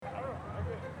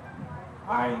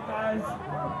Alright, you guys,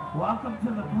 welcome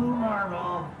to the Blue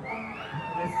Marble.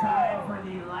 It's time for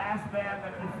the last band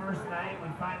of the first night. We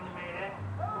finally made it.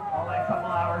 Only a couple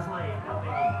hours late, no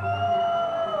biggie.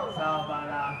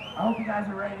 But I hope you guys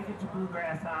are ready to get your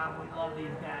bluegrass on. We love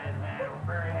these guys, man. We're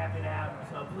very happy to have them.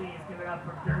 So please give it up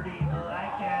for Dirty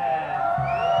Like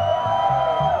It.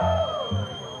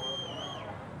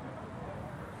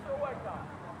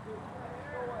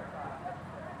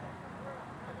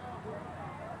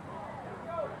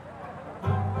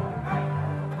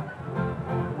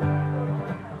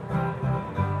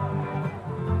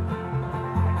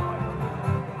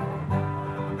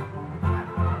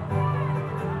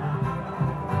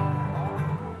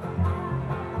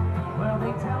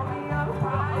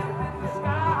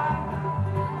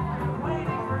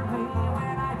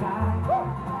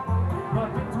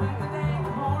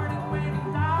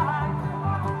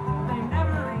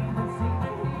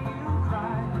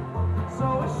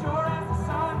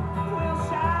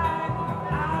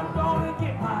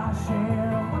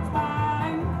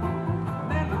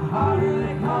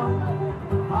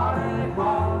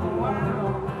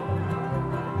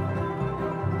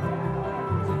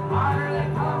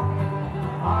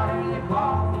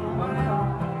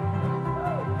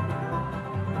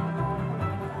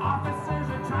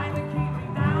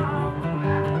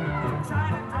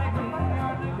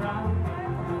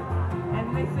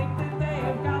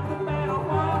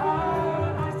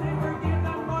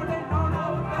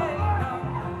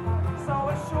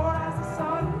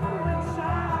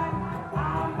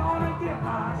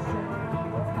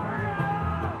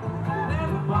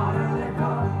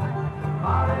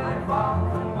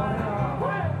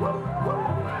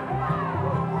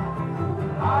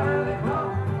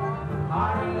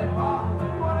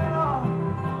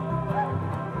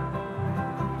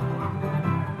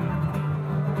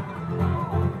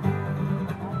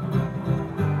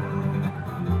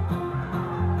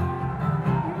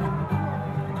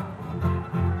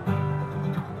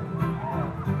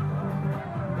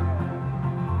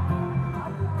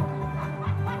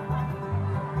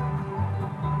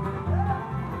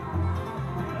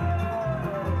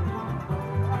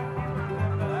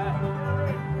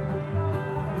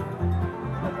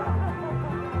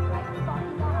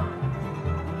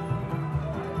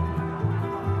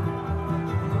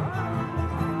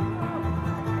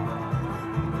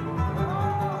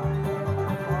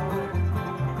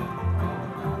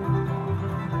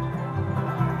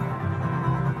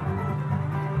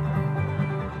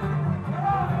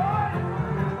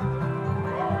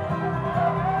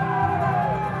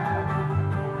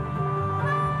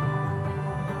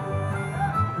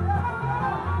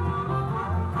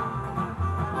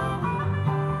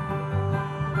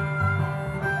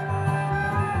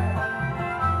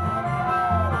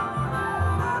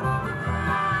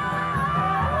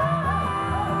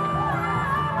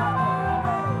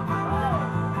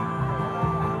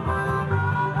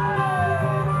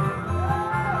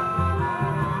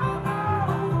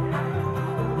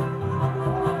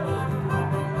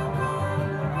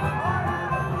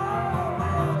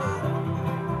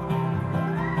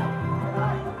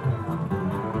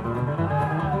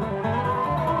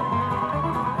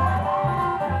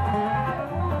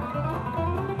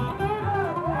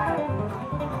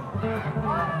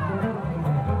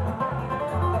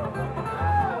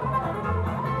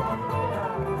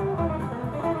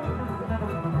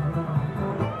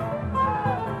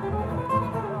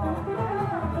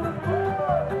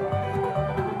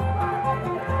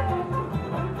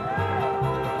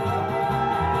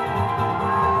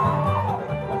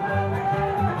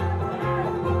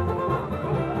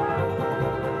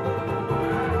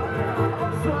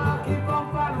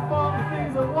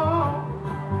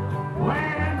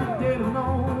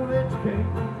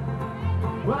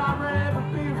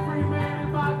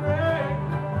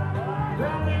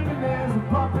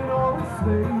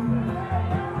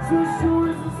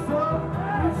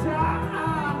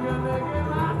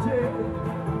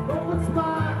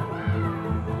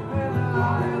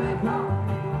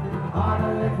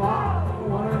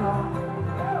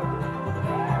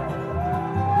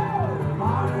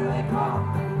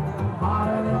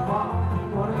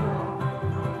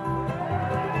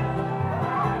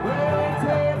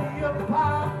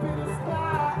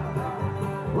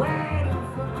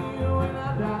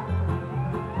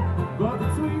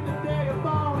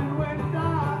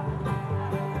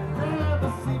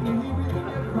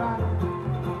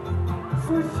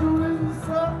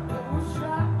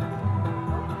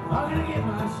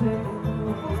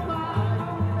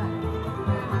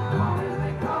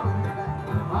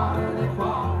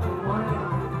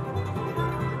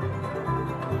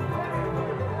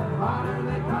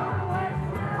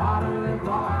 Harder they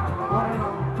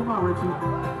Come on,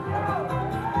 Richie.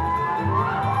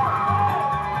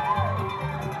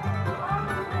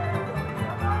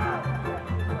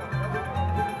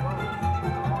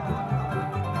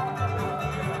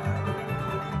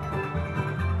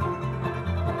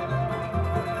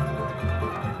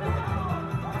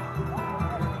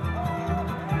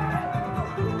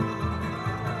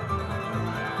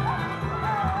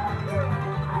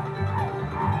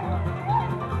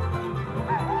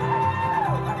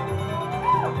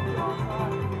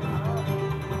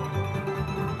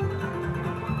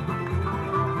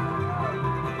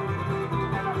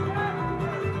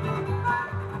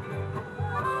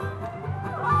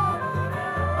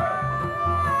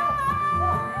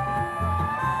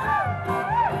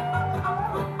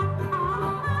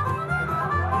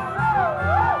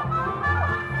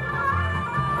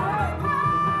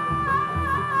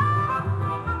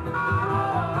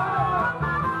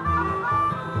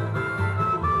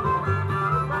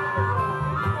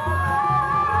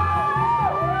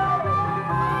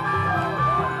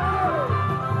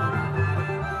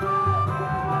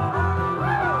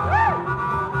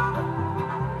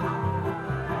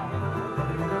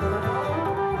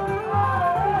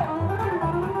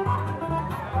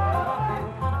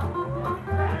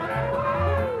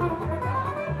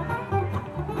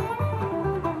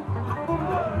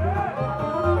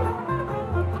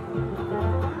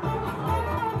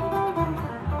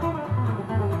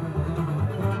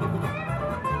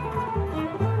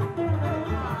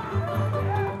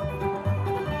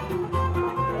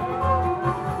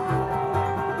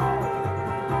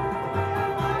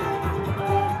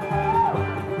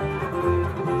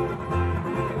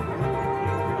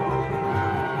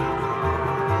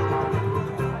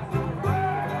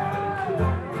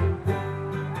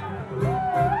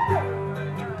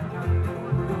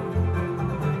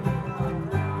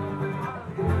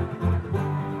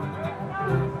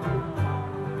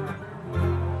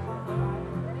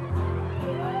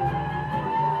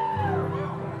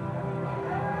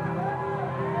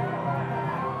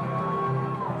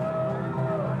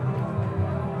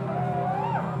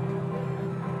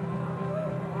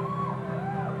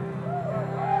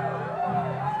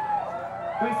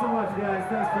 Thanks so much, guys.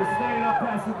 Thanks for staying up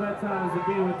past your bedtimes and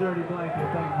being with Dirty Blanket.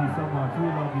 Thank you so much. We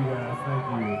love you guys. Thank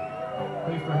you.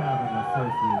 Thanks for having us. So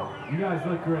sweet. You guys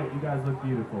look great. You guys look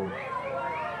beautiful.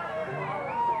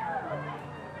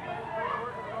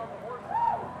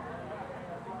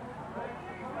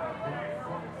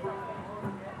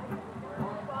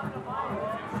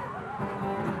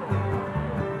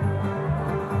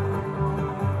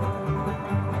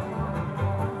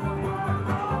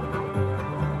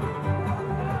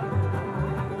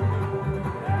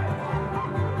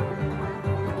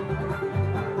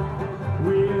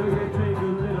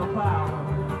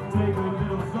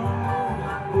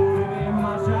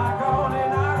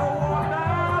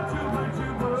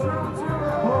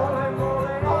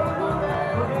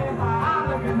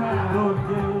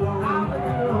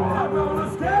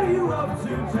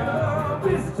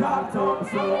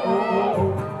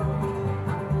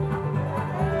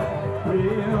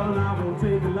 Well, I won't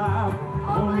take a life,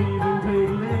 won't even take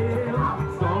a leg.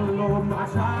 So Lord, my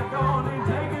shotgun and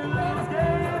take a little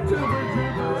scared.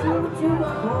 Chuba, chuba,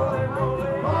 holy,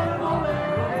 holy, holy, holy,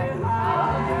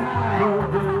 high,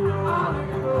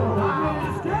 I'm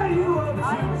gonna scare you up,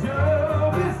 shoot you.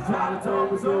 This time to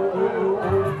talk so,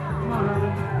 come on,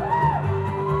 honey.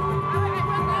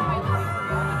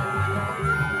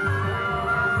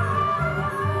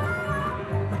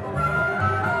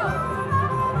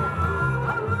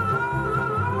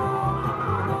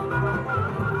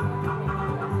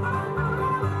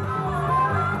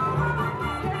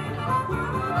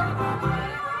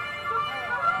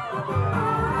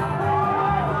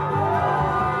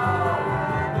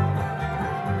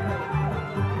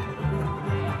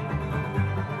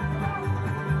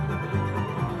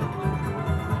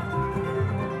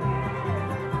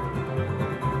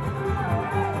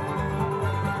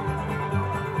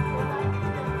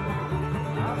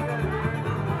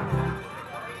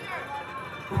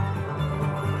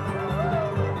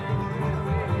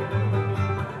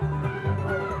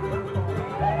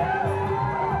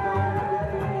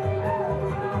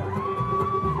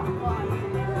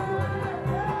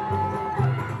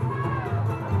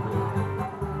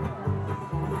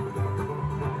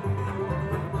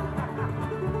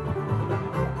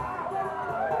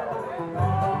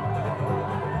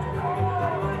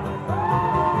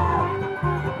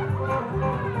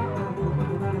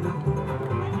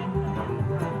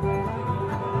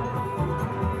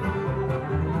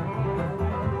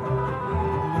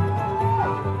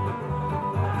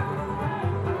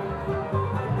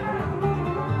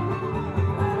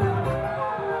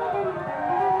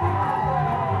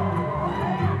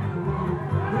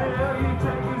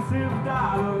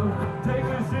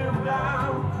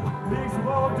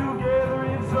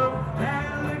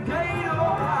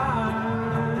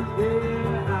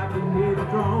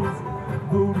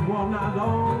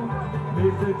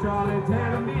 Mr. Charlie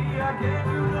telling me I can't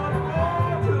do nothing more.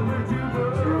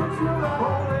 Chuba chuba,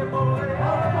 holy moly,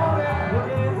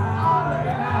 looking high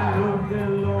and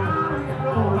looking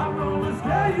low. I'm gonna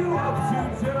scare you up,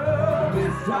 shoot you.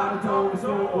 Miss Charlie told me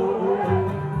so.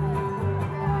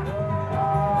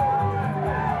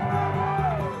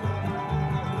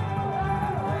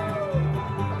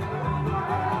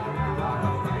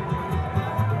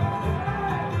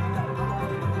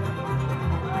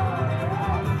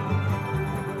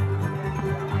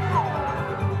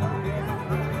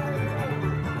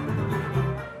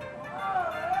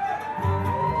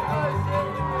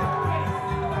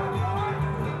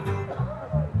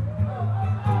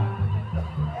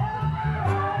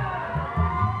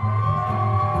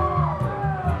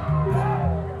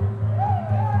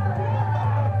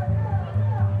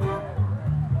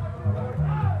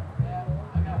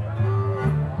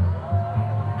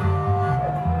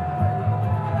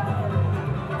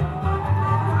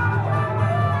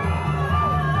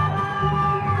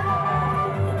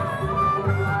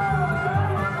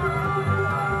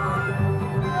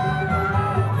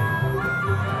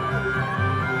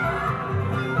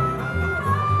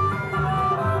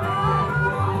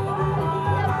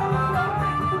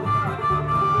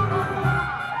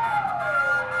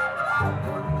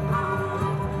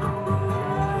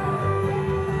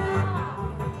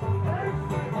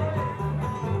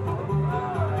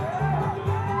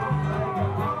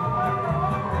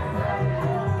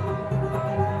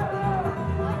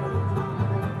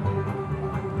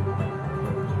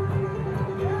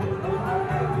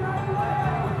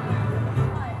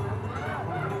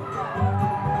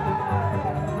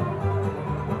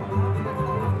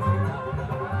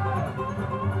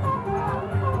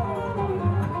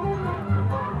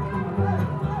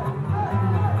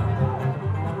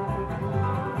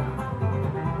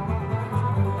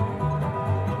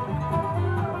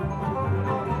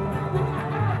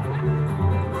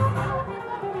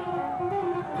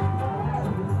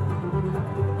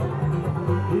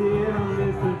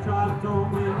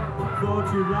 Thought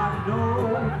you might know,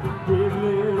 give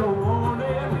little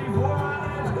warning before I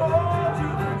let go.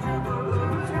 Chuba chuba,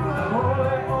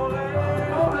 holy moly,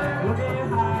 looking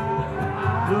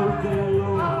high, looking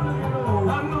low.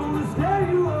 I'm gonna scare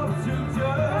you up, shoot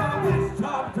you, this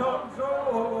top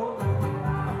control.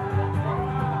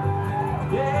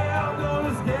 Yeah, I'm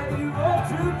gonna scare you up,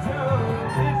 shoot you,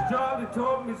 this Charlie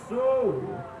told me so.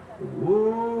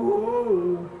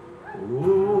 Whoa,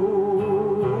 whoa.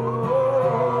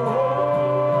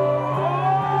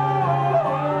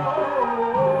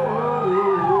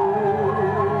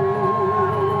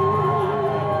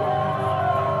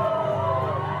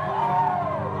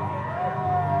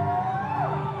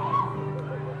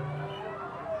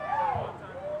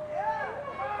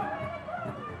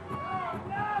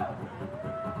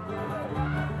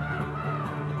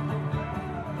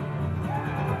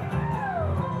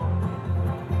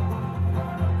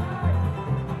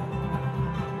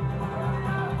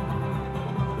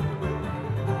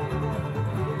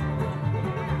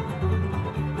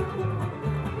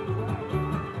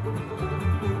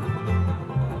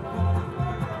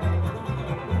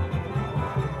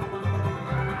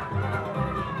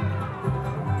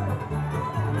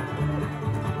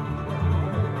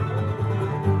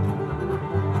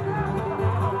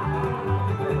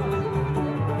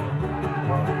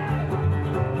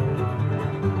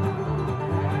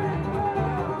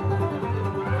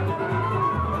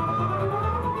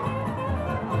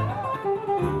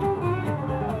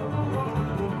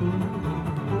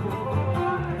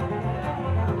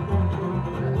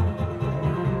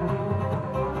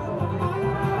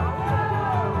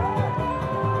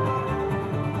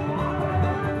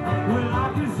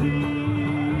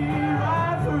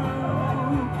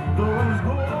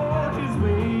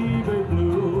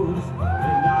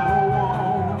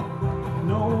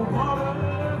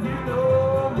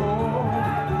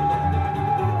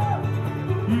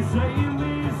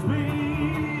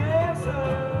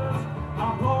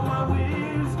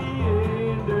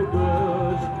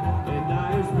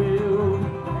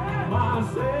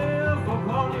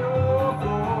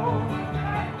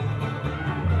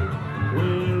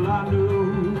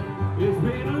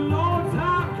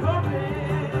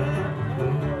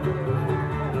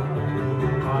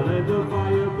 Let the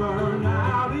fire burn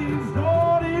out, he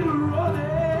started running.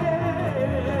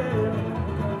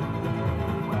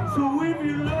 So if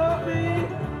you love me,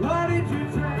 why did you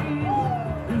change?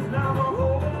 'Cause now my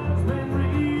heart's been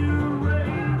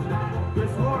rearranged.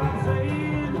 Guess what I'm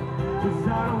saying? 'Cause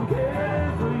I don't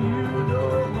care for you no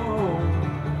more.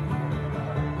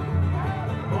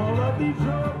 All of these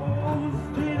troubles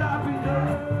that I've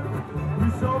endured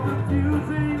were so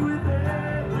confusing with them.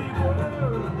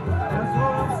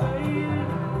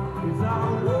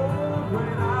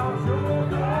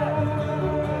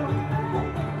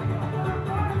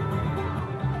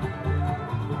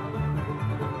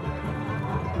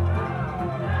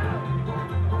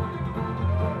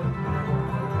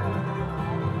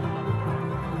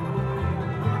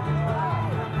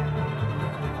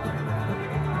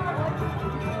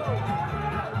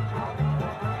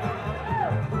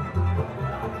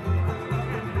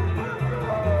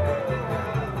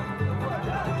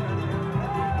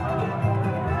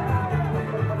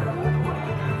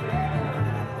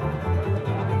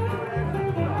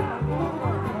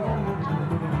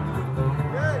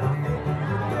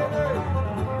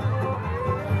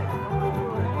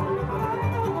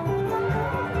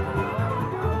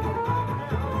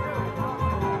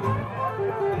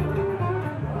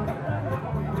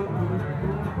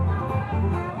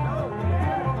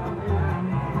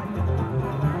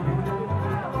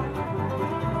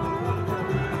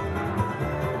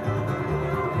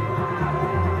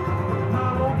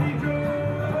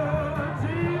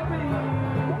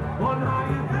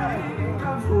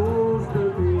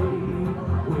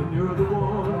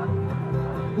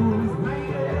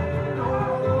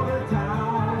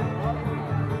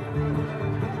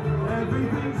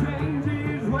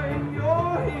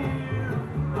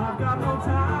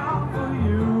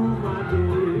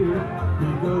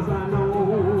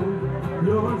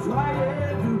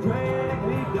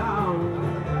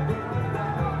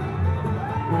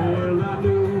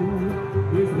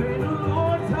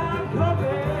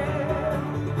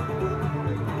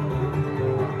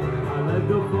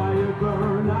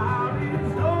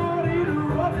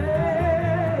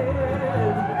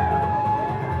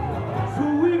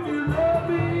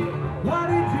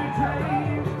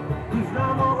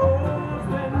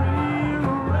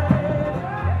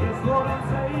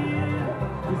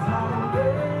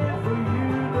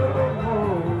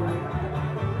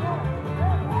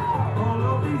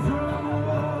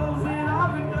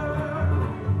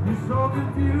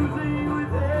 confusing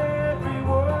with every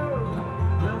word.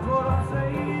 That's what I'm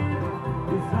saying.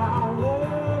 It's our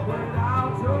war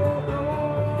without your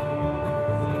door.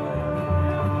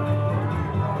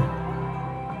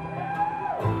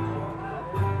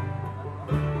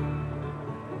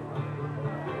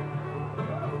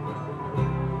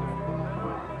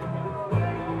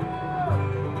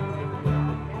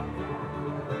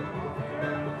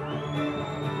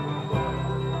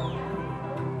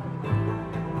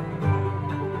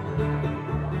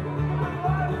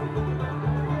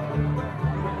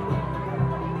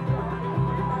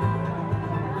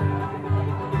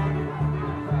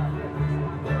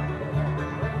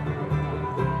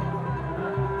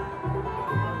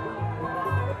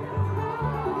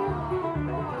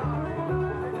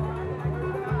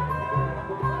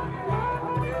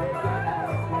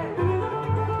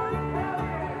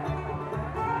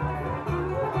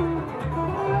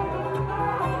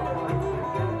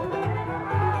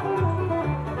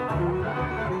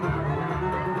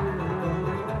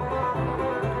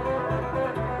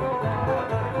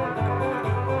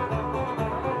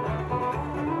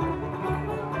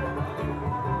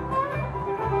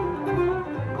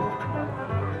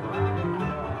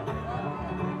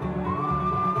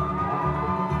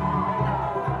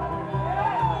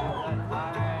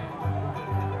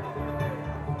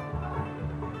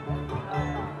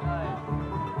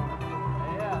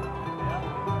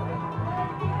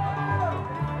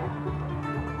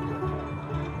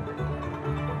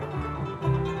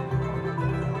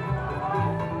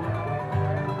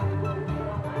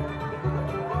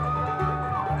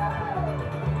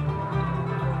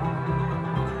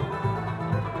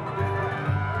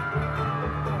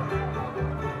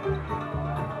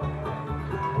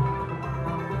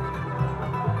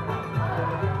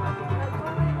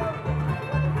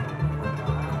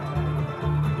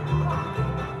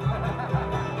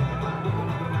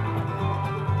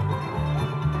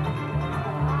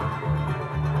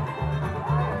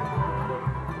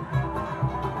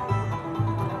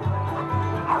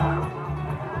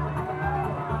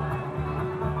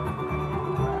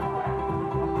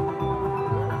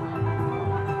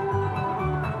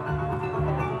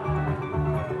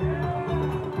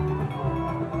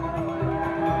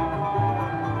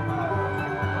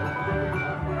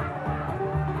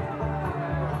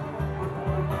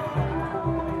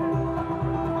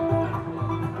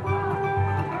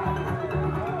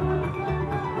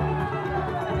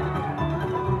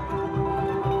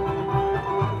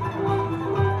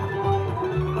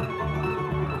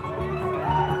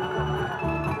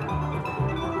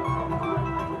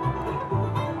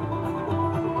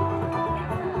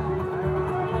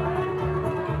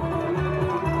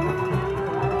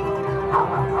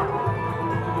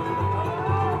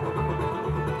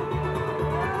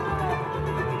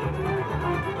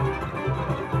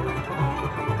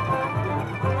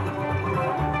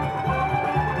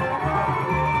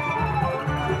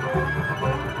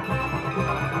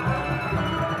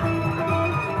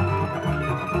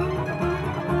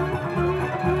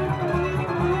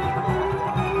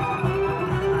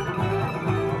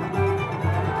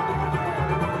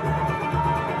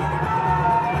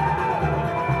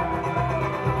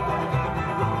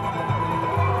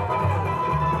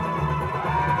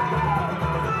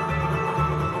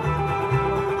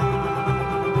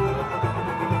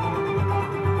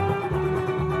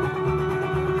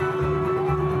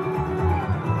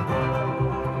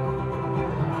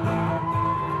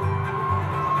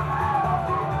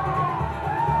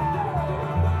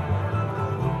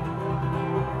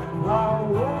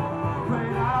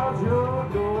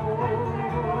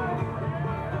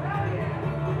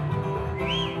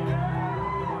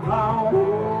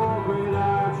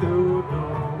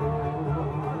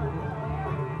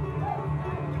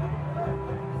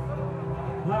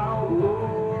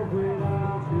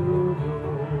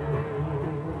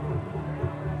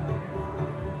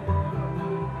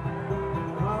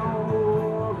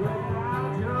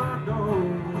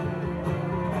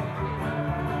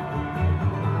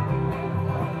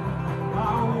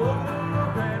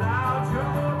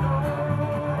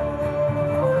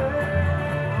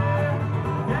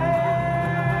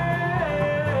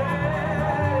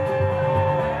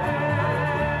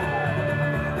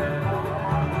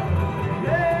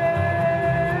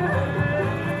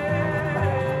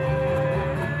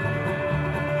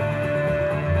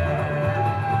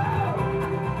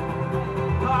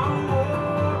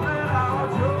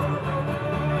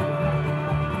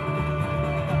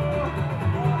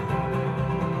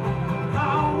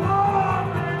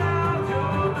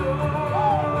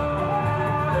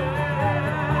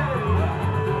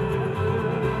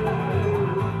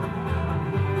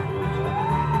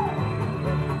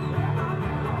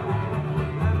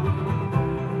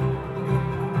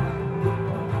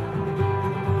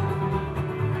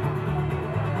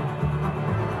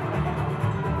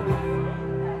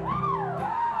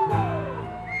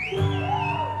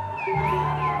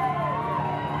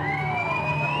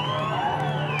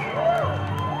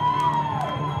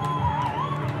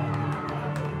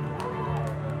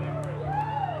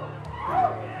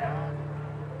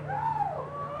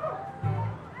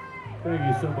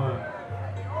 so much.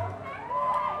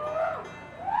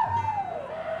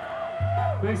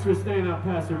 Thanks for staying up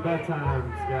past your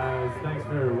bedtimes, guys. Thanks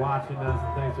for watching us,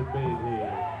 and thanks for being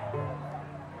here.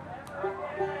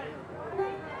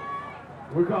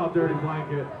 We're called Dirty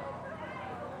Blanket.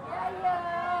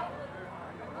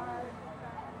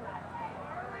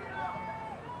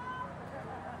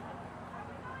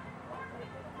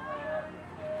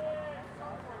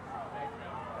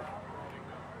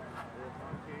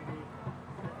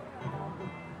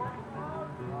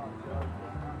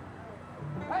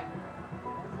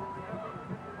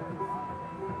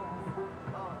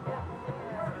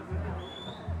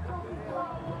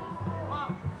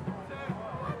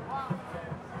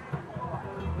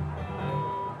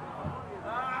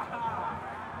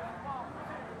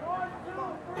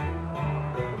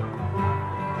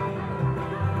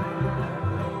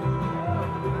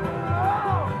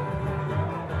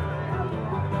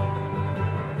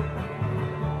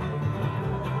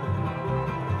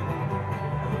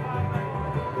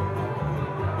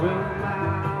 Well,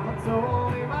 Mama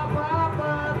told me, my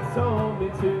Papa told me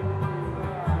too.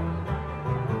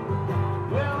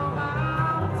 Well,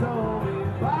 Mama told me,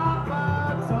 Papa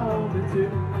told me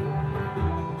too.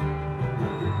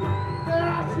 That I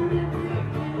shouldn't be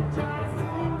trying to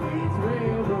sing these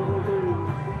railroad blues.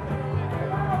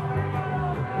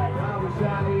 I wish I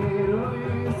had a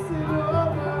listen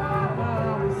over my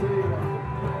mama said.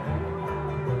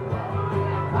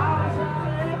 I wish I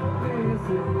had a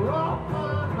listen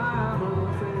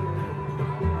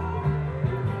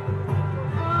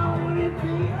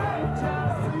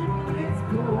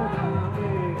over.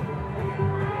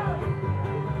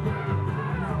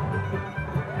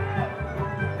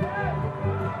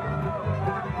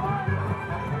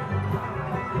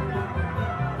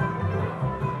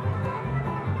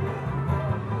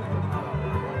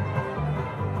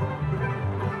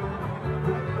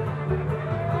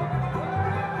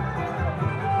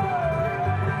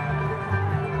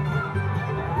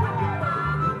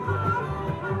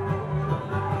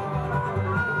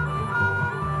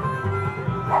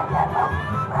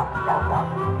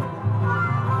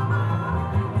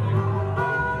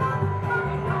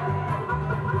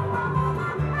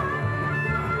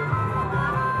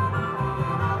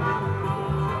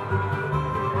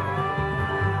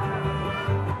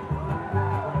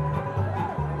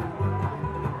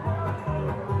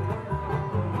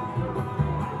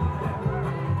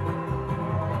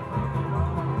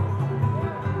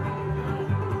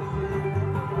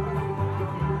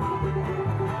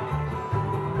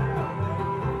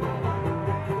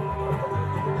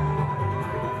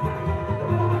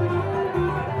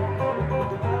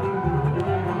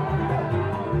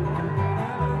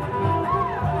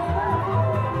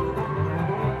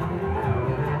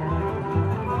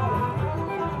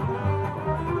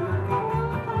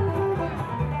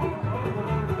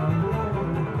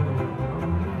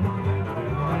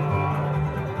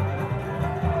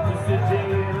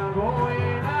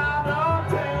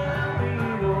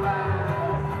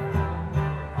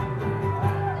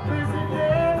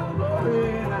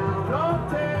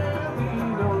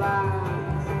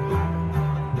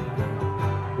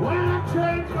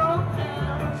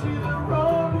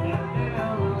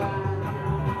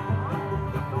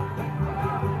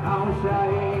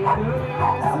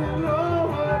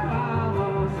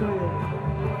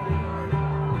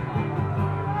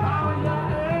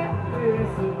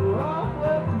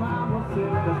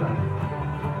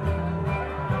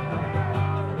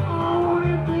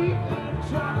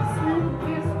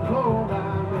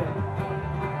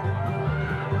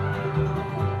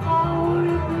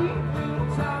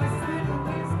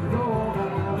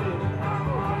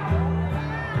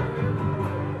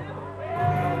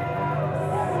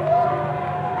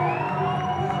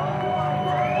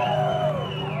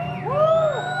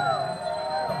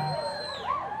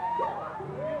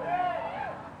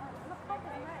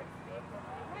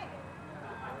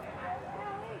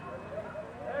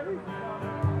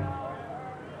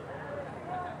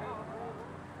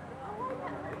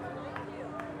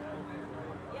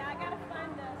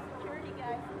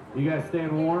 You guys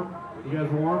staying warm? You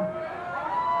guys warm?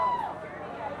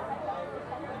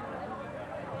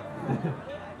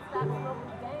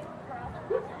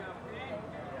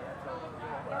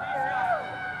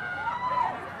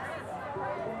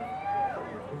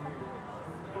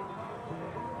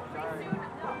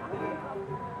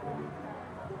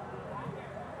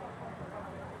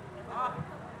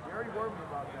 You already warned me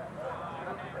about that.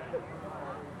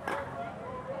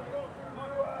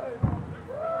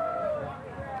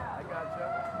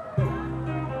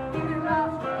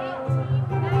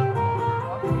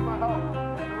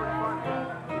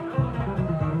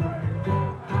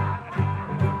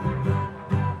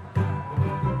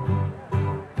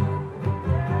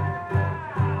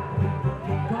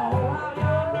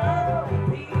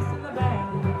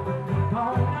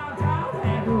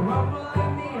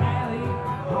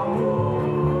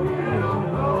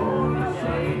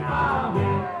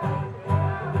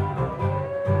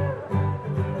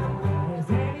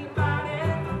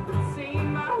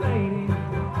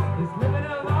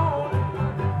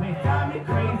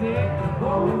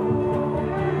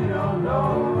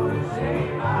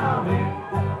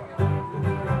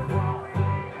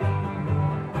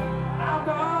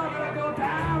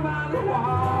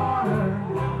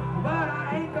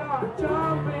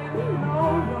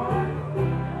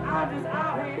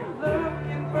 here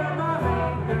looking for my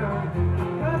main girl.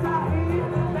 'Cause I hear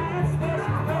that's where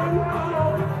she's been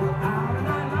for. Out of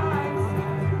my lights,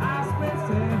 I spent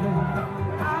 7.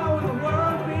 How in the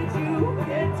world did you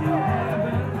get to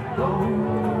heaven? Oh,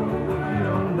 you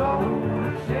don't know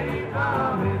the shape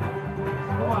of it.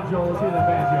 Come on, Joel, let's hear that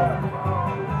banjo.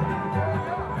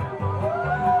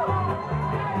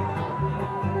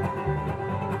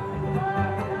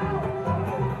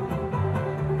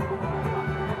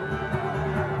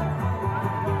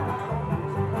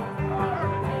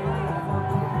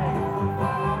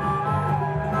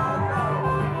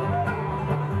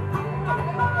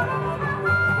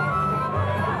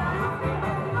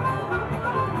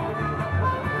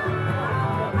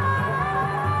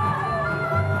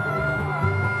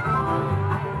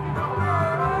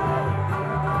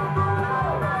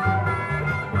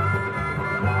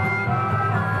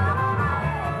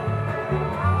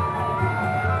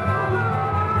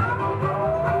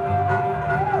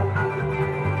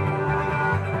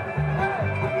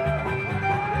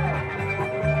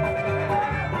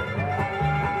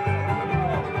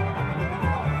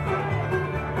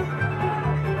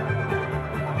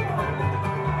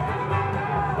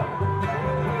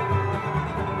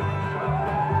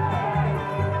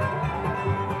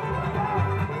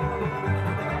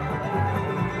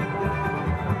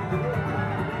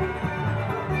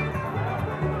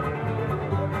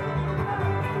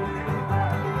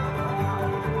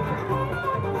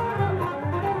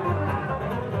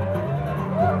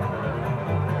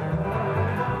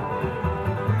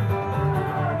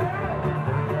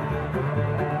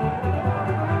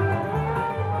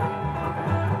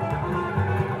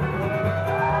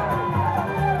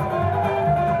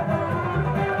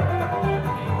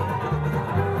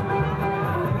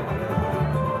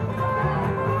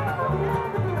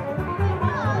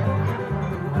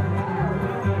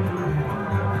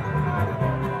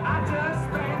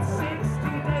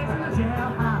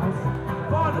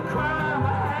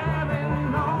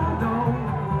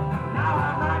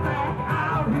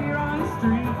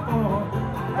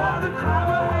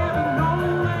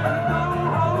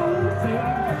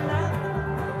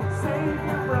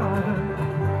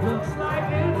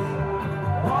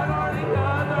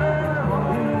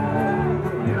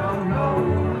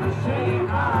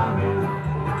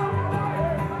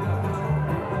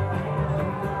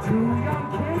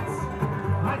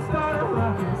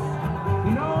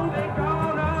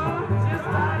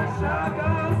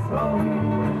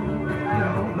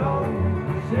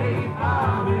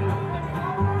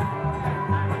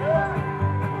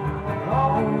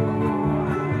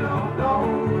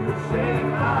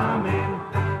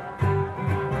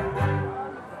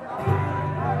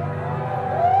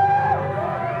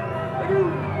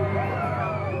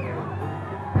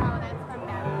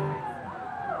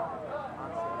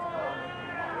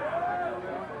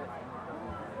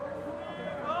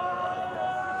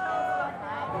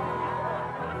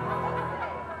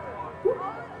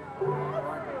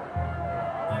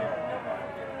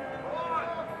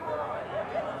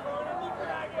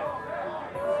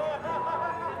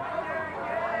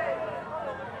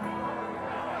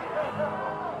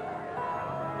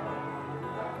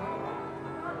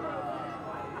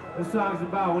 This song's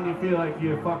about when you feel like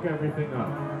you fuck everything up.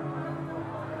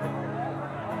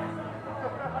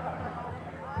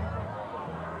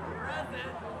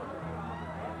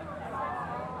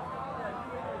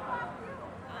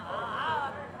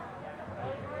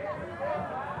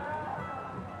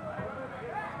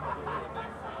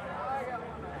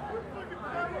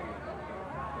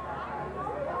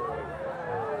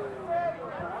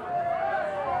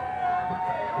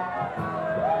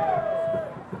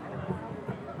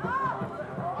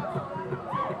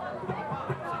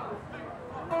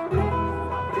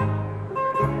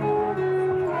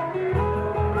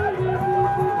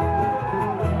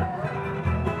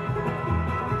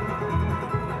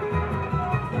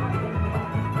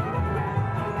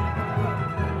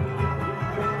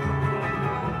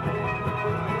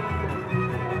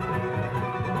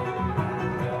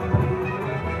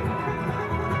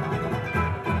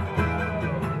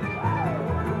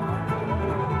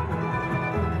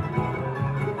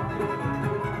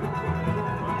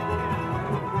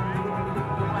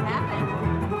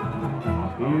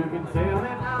 You can tell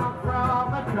it out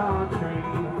from the country,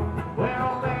 where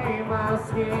I lay my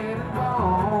skin and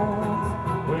bones,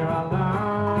 where I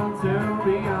learned to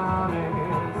be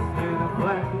honest in a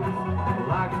place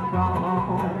like the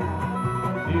home.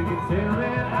 You can tell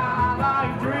it I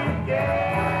like drinking,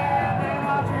 and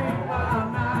I drink my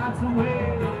nights away,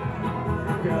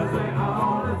 'cause the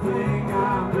only thing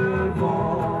I'm good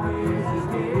for is just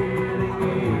getting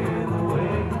in the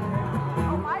way.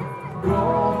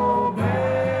 Go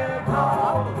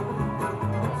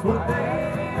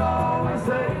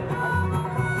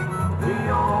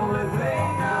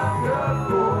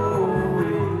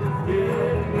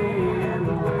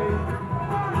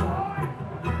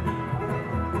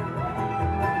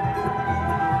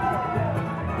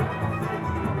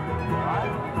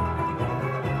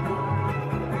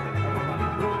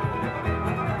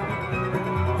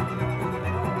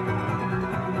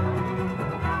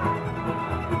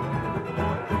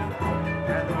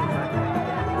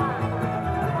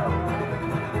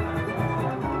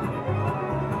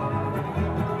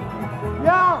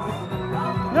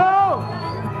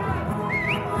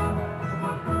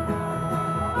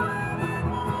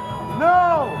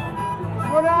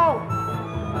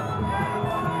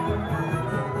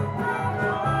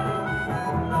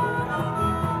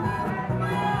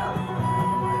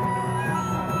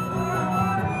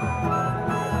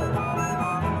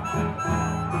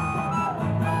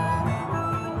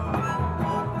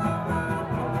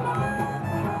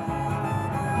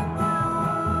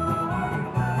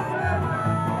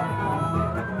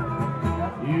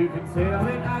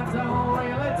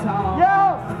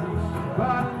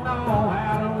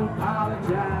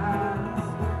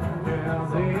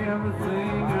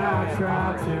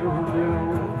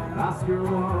ask her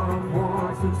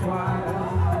once or twice.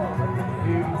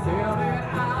 You can tell that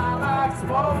I like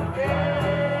smoking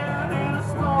and I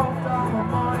smoked all my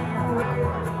money away.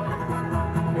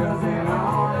 'Cause the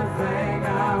only thing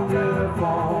I'm good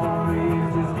for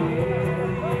is just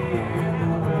getting in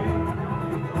the way.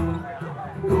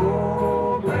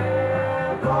 Gold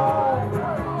man, gold,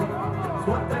 that's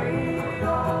what they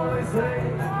always say.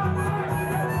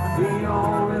 The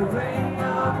only thing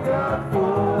I'm good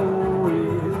for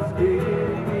is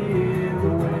getting in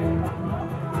the way.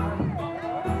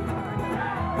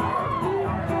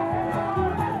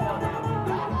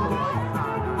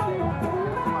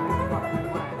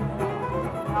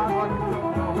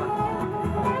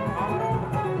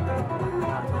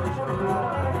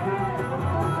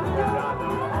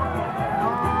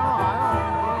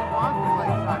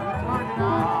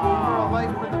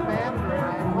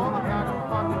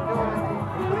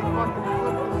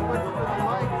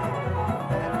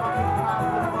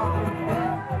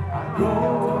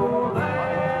 Gold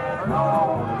and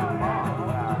gold,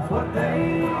 that's what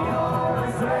they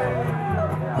always say.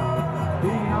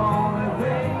 The only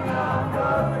thing I'm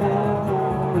good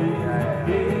for is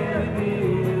getting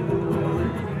in the way.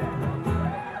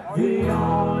 The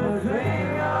only thing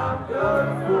I'm good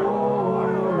for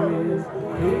is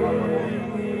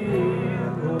getting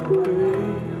in the way.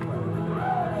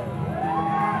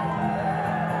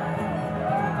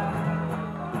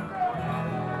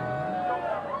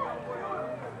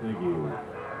 Thank you.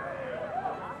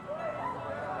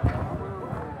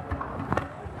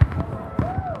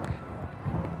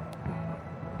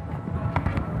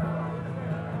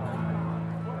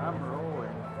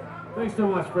 Thanks so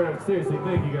much for, seriously,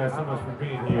 thank you guys so much for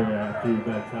being here after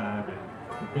that time and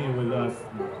for being with us.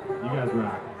 You guys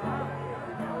rock.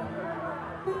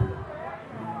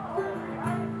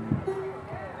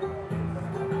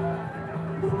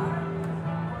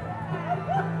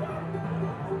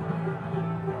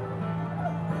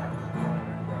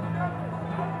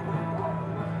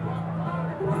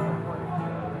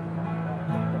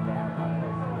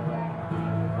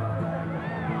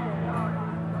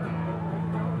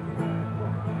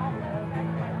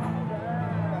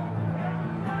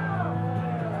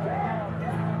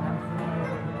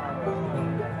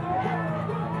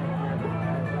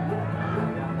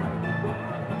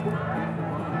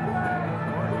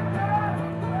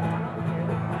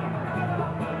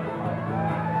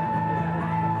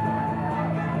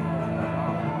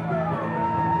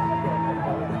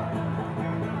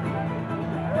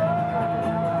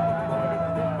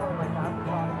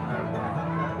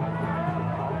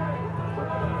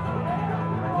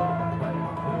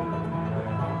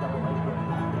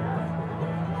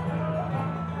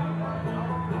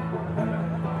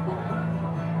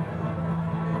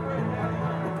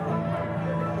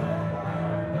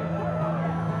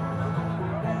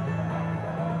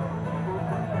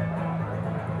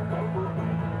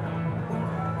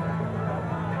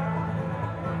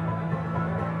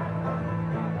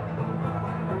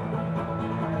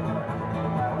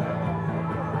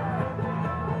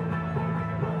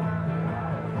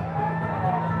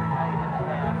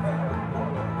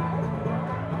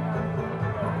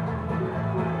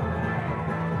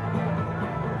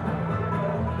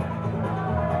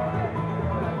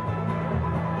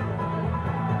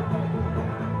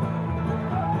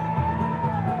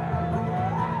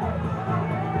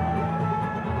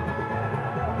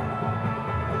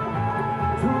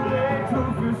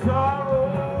 Sorrow,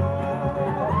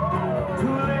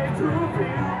 too late to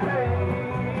feel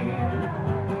pain.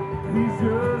 He's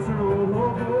just an old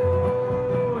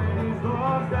hobo and he's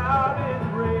lost out in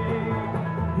the rain.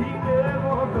 He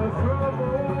never got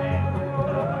trouble,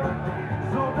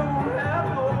 so don't have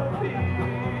no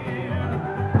fear.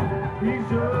 He's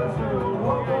just an old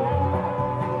hobo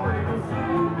and he'll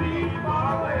soon be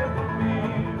far away from me.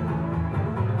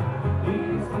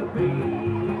 He's the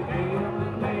bee and the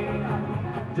man,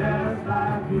 just like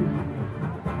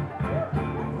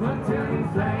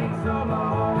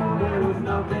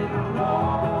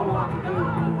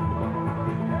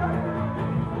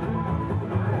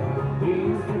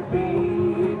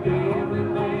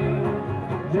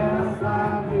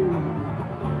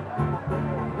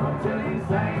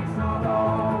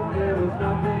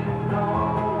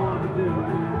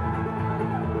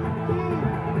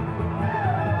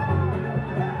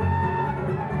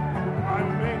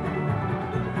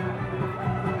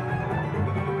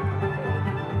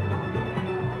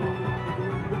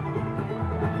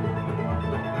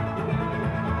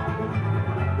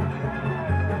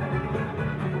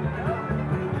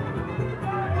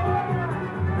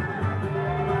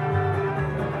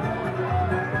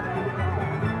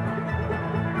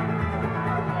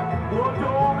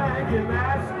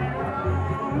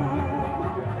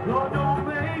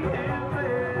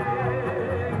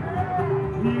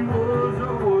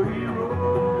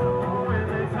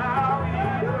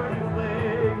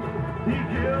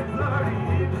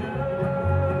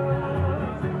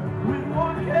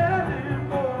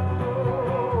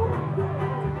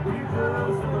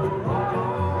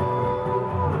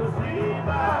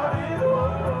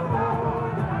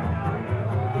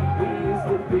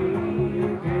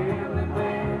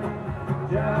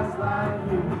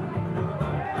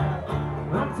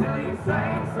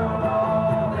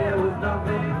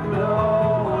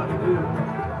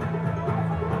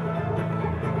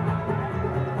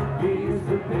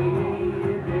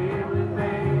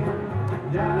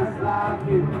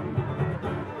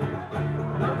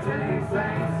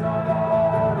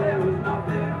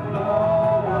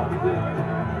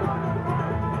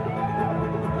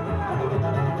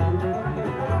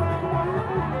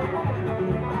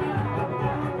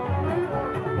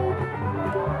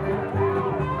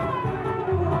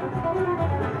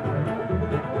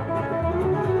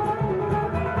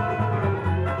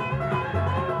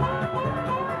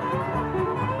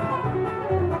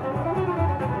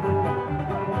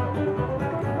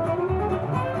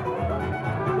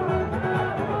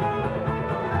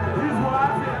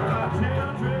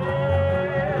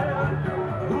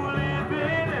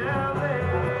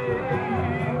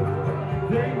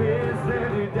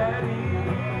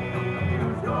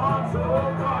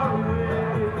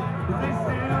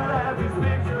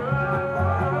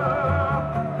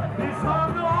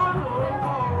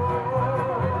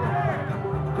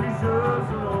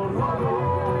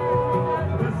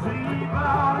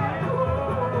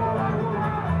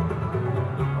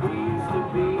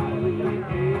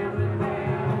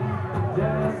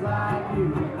just like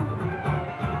you.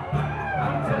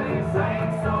 Until he sang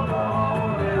so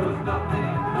low, there was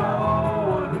nothing no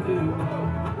one could do.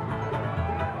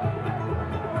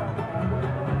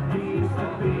 He used to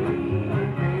be a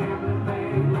gambling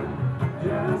man,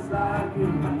 just like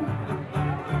you.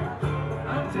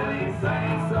 Until he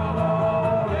sang so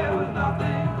low, there was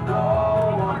nothing no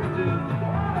one could do.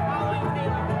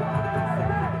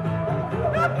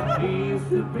 He used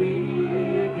to be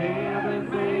a gambling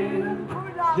man,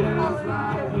 just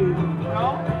like you.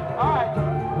 Alright.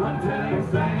 Until he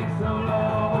sang so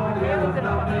low, there was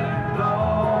nothing no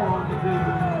one could do.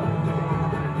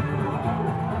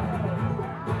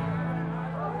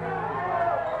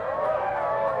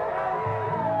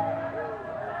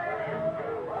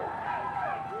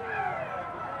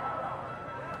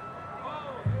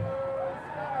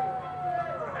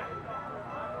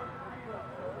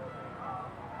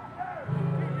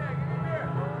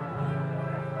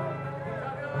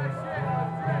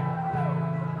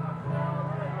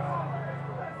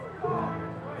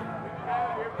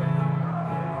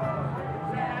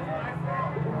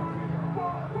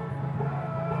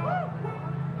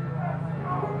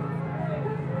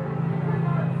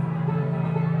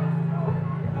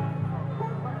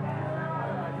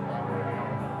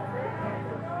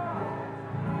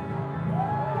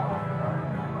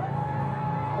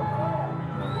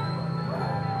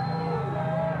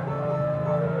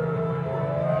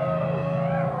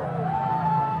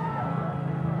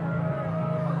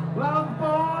 Well, I was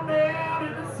born down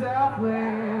in the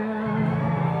Southland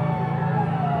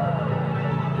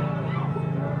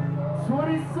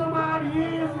 20-some odd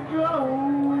years ago.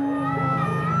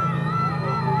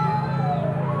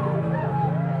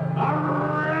 I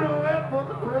ran away for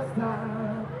the first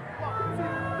time.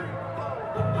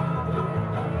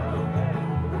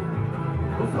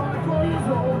 I was only 12 years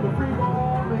old, a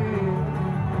free-born man.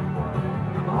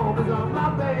 My home is on my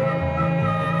bed, yeah.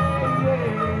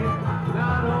 Now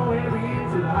I know every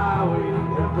inch of the highway, and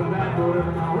from that road to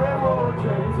the railroad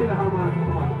track. See the harmonic,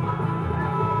 come on.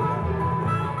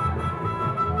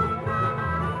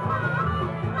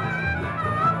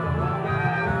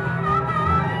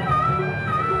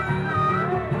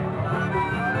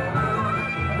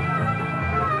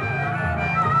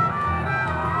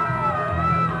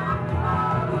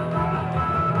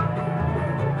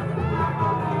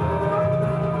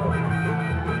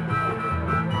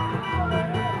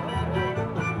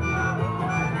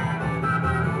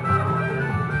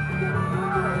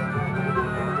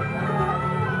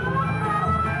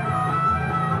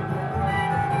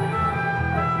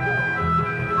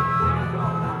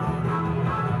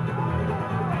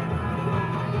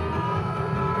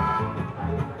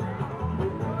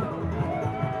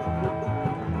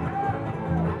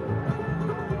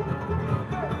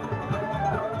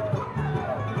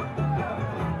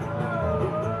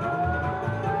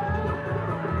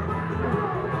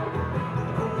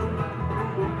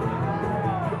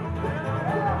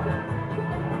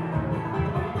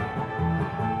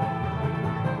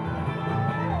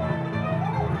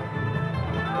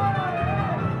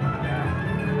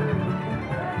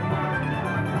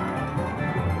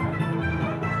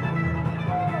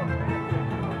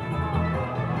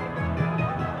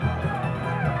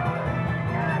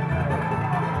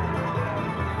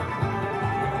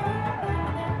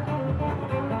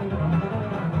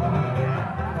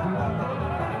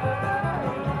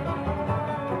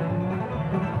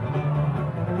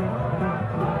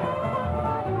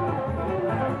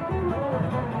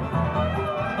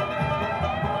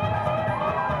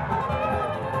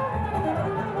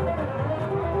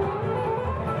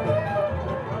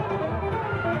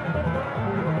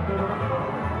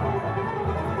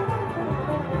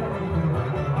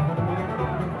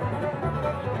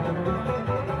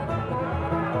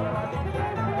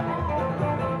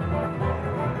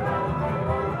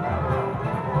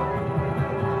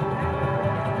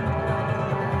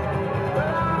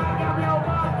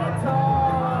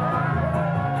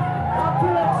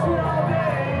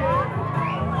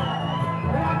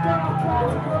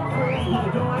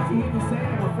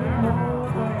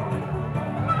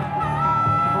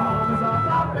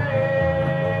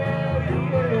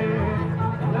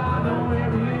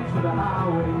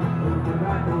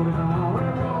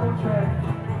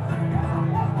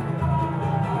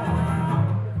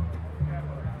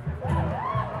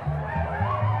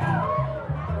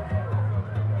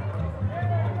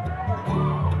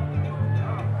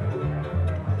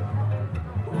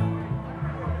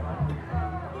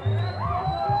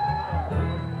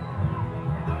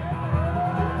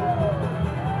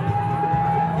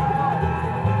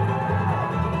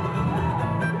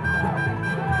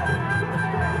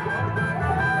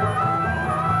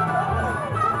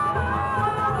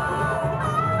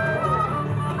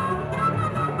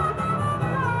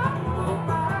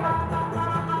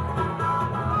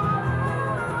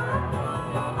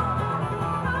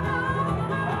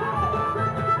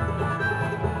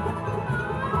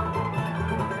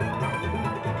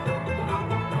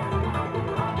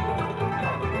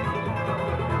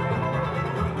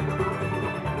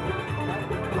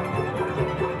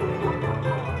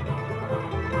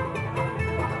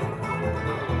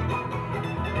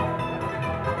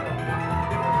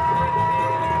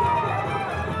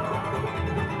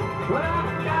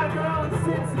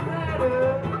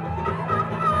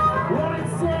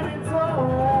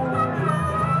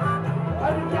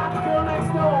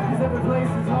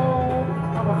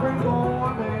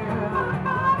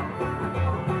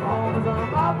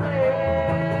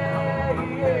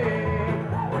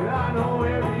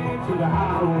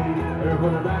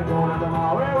 put it back on the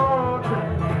railroad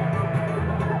track.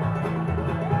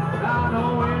 Down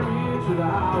on every inch of the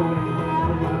highway,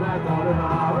 put it back on the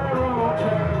railroad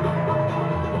track.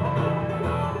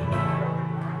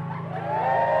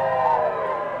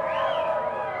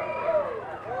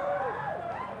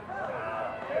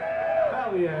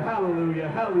 Hallelujah, hallelujah,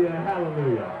 hallelujah,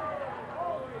 hallelujah.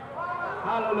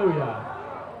 Hallelujah.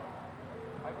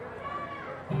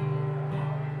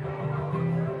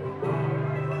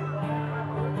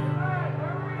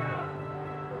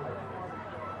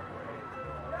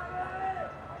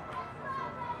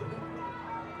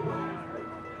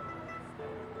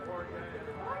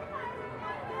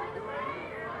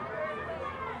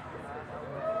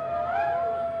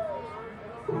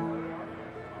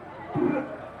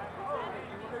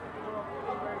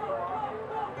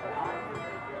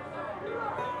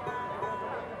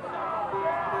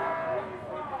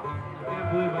 I can't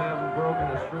believe I haven't broken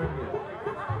a string yet.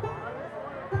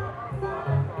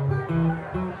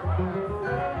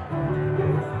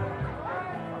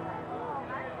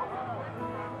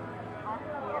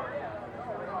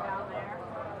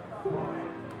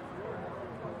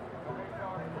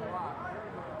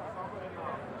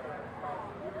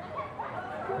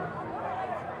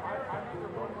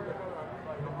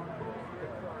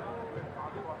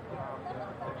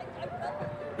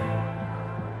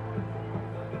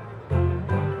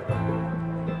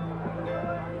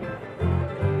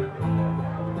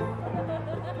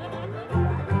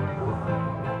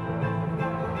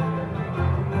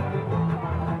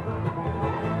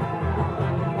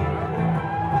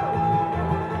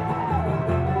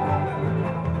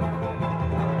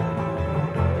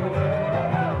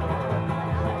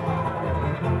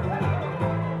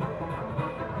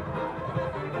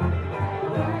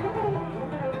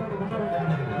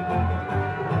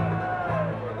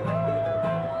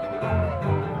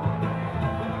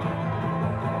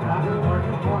 I've been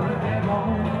working for the devil.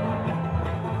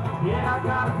 Yeah, I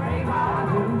gotta pay my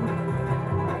dues.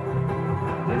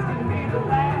 This could be the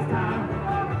last time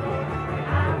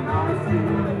I'm gonna see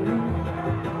you.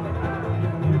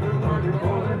 You've been working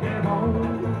for the devil.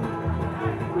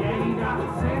 Yeah, you got the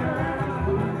sinner's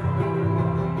blues.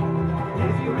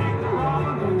 If you make the wrong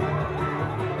move,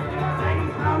 say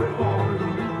he's coming for you.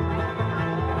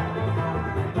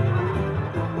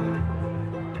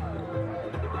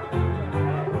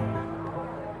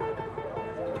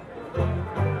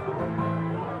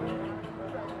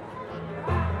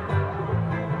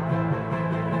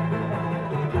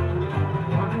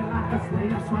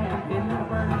 Slave swam in the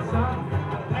burning sun,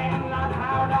 laying like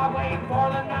how I wait for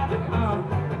the night to come.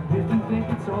 If you think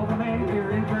it's over, man,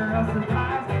 you're in for a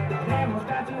surprise. Devil's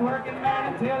got you working,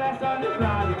 man, until that sun is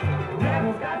rise.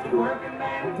 Devil's got you working,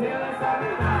 man, until that sun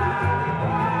is rise.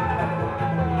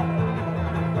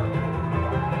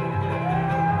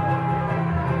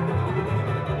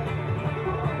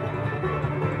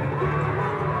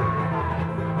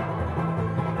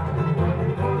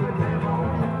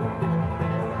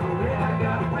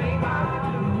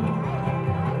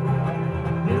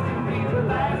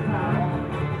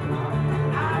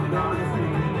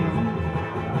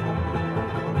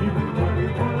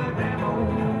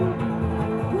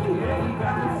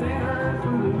 Sinner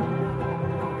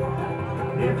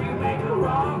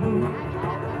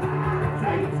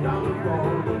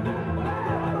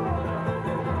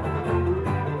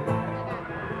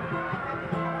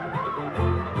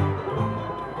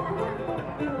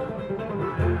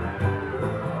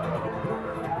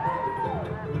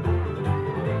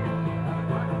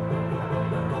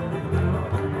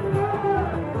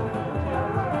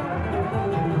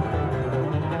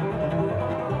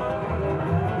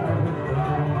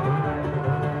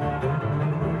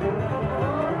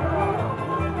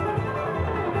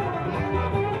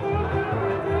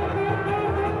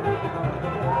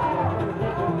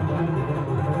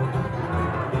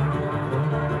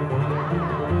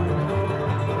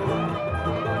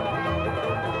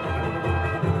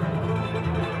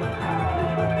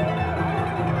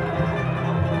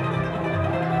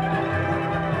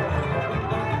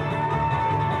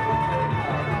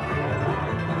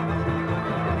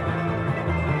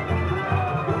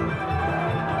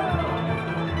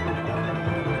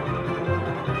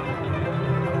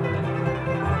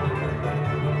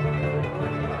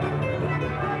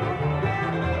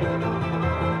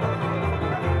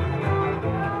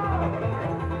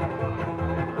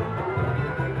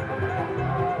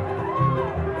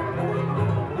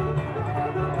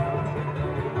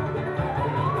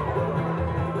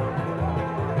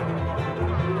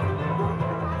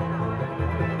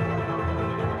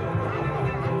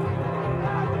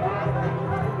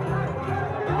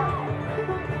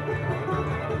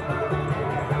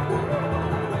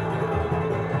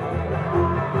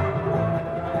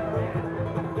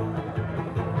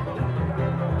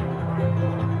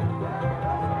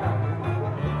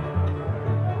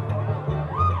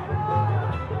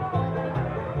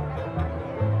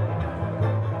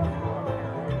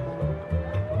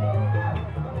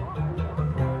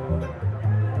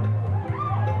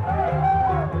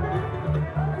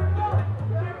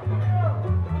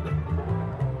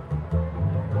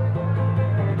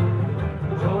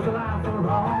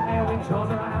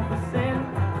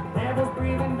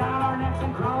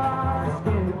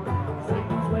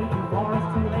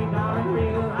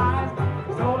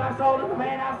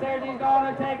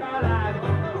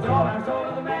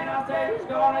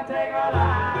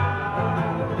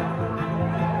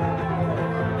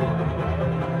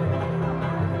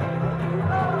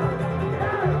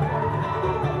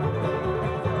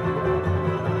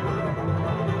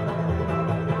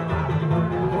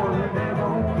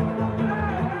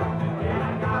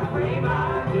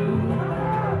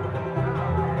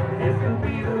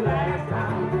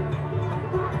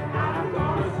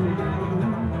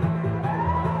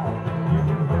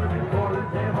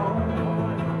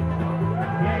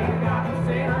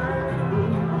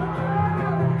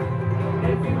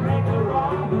if you make a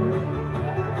robbery,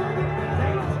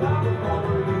 take a stop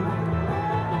for you.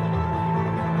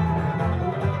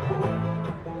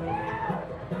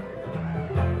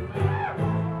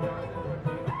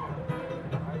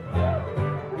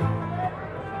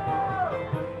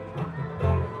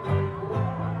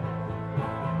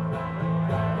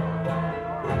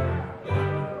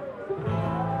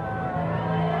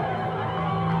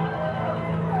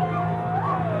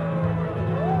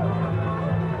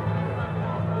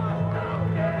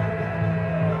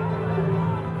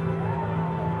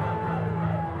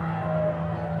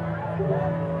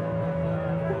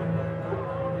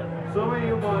 Some of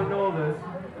you might know this,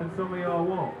 and some of y'all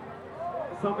won't.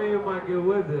 Some of you might get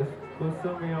with this, but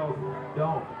some of y'all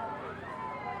don't.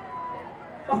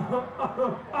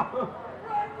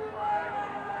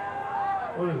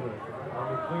 What is this?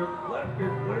 Let me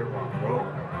clear my throat.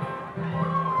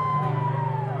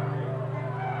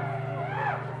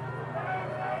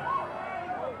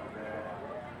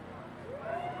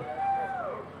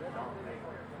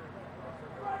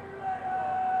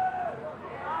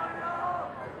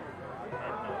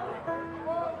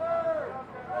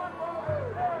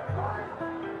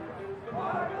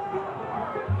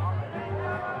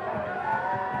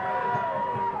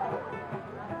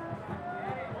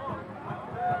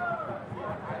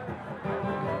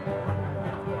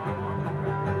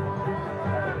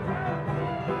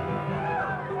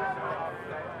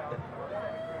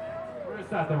 We're gonna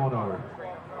start that one over.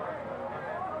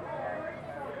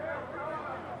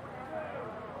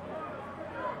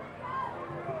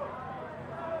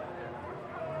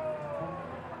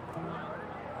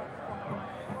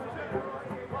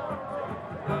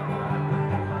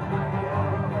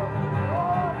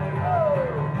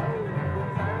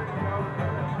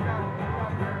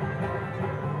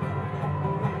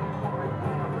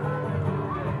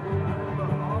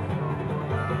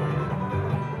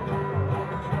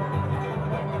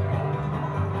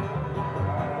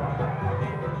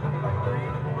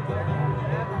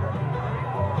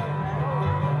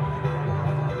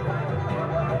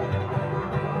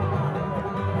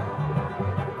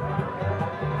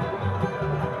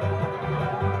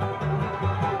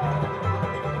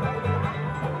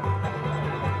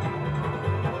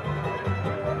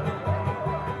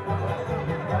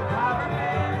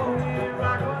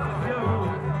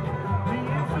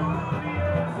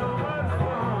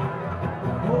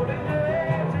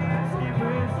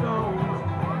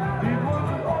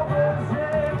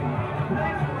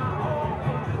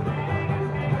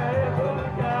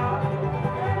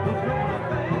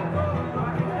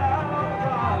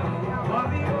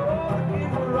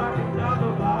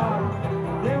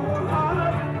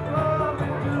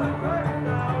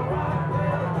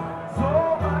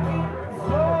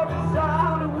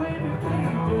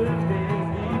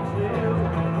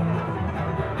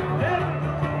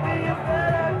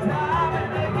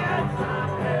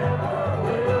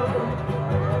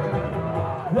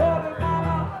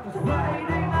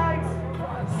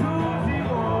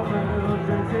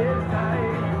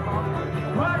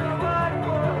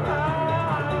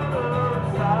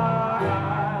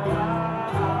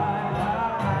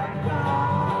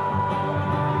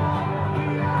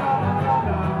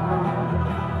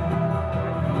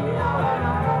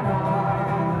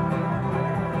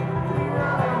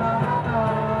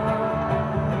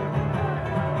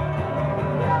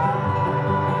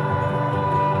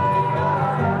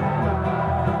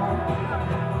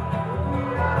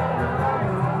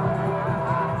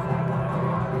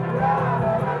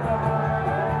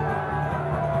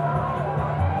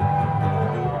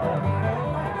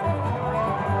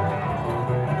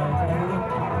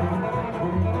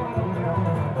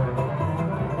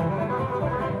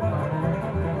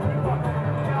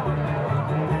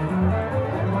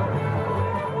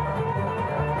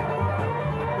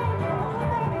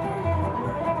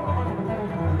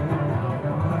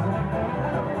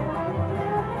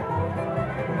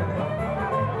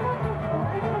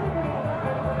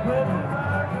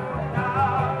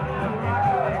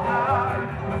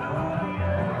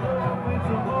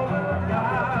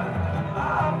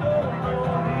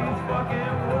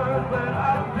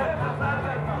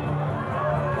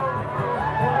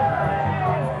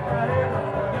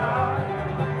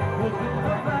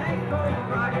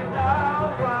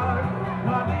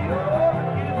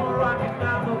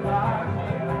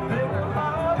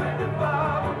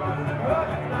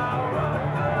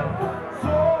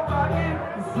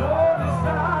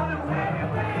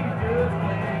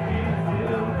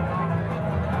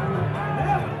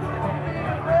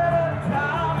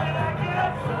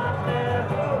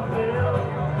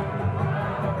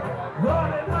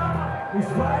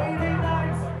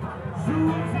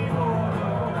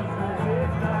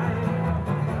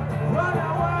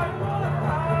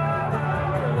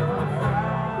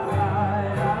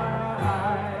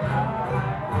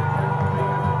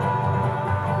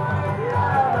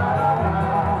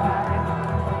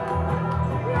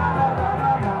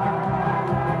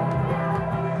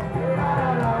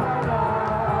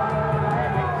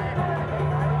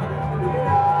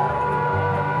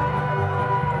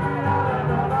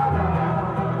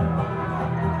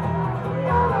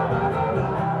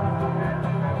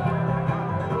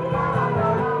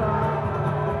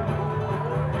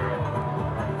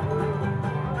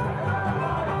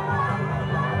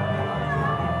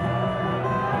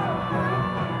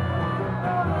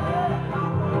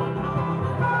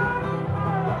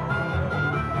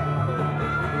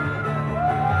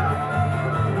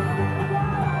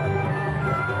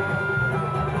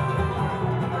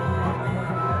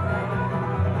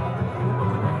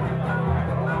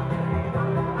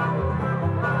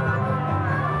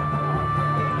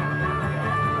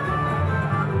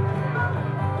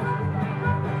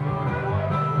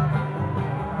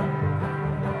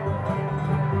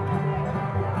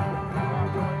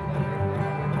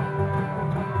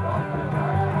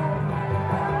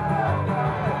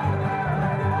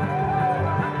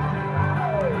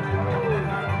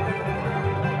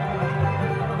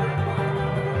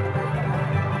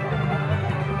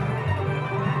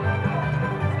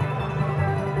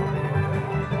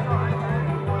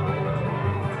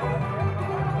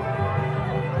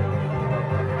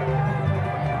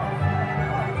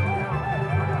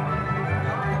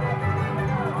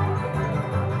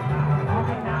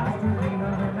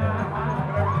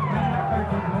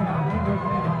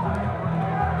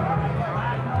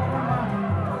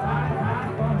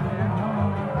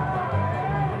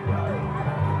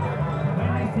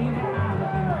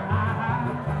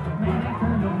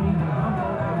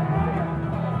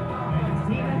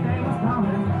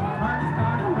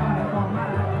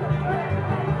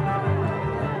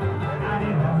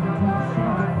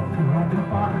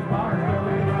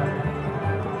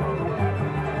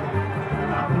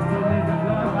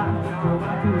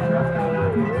 to the truck stop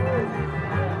not too far.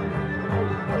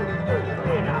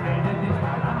 And I handed this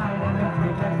my line and the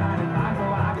street that started by, so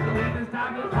I could leave this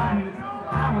time beside me.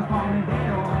 I was born in dead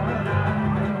or alive.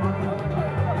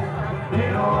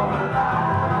 Dead or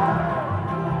alive.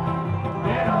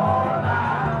 Dead or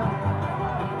alive.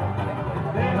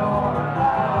 Dead or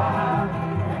alive.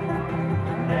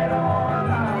 Dead or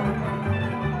alive.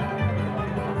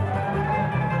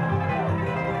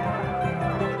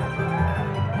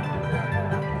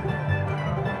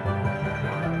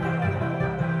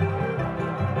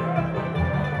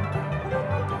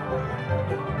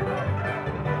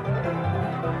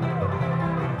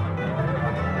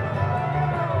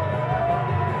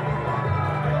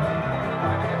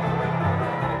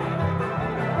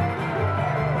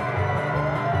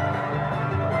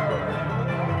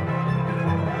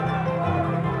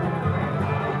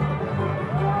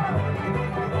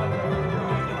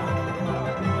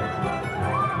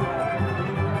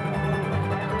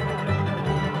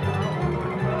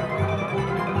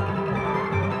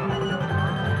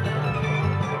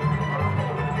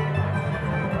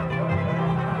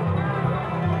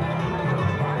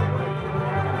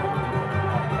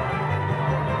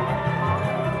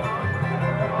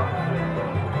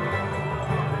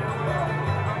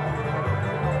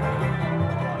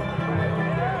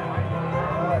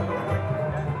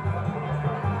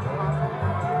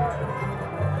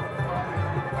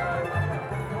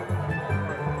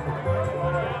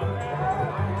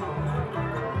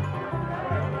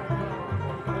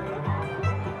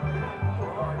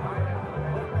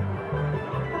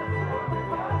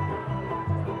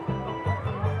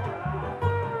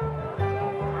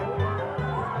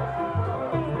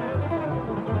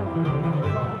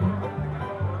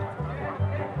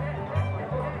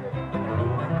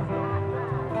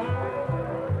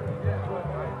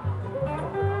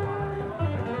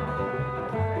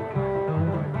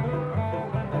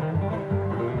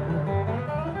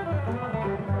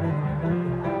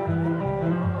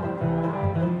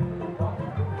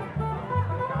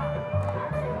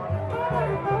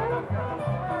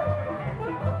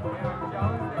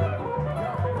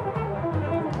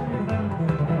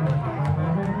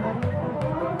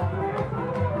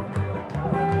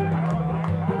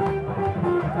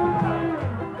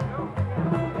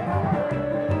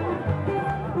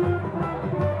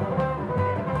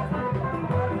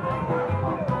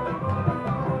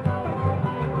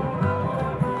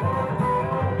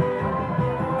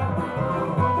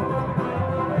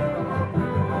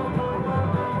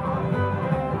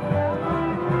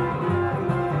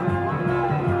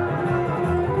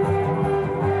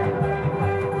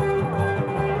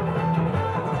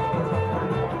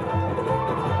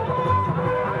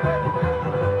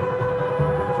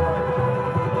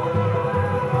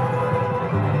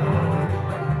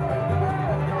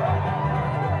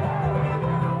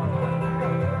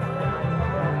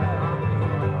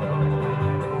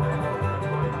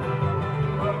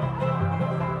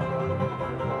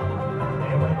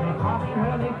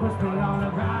 Pushed me on the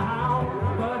ground,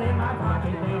 but in my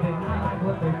pocket they did not like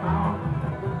what they found.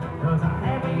 Cause I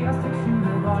had me a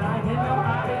 6-shooter, but I didn't know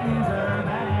how to use her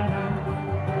bad.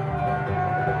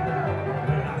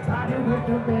 And I tried to whip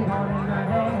the big one in the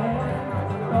head,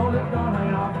 rolled it gun right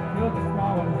off and killed the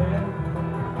small one dead.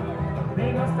 The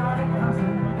big one started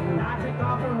cussing, and I took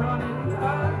off and running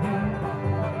again.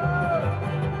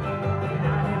 And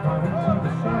I did run into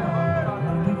the sheriff,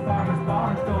 a new farmer's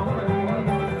bar store.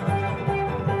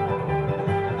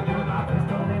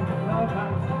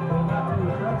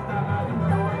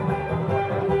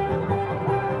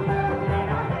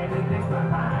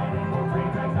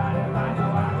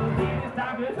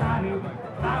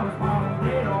 I was born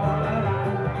dead or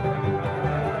alive.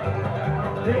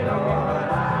 Dead or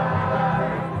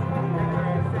alive.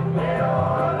 Dead or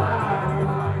alive.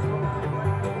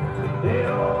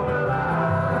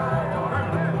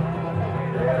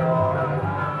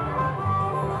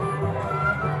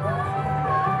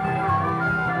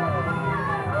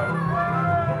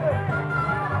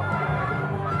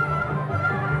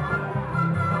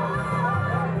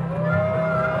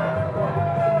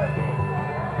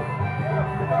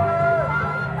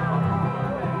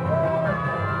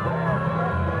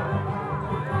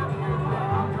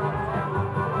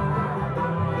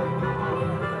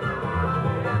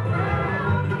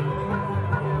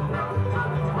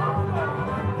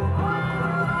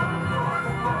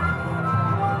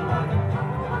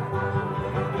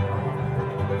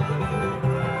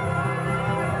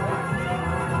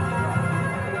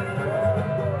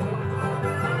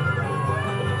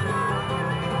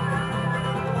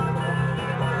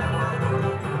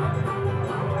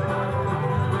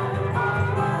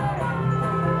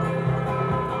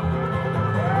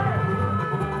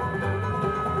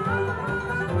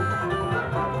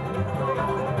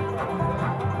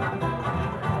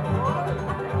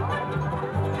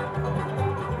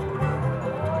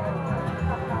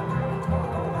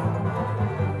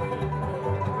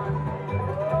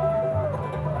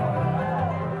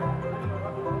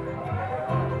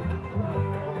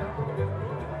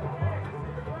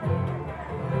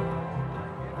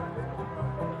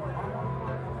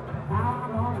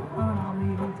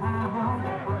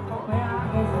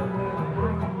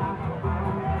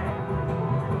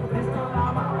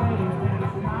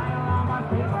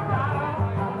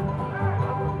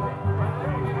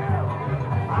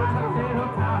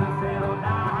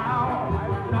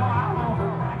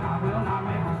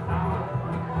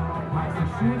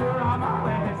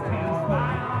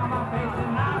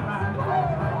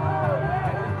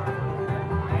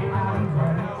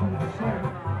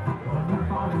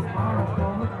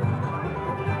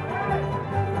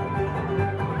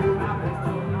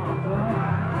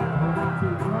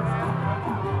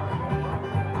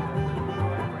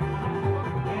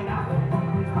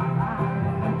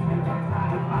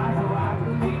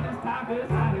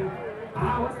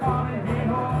 it's funny, he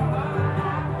don't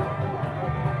lie.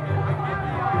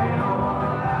 They don't lie.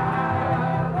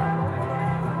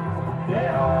 They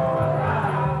don't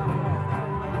lie.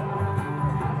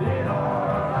 They don't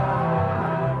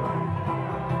lie.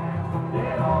 They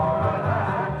don't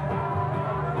lie.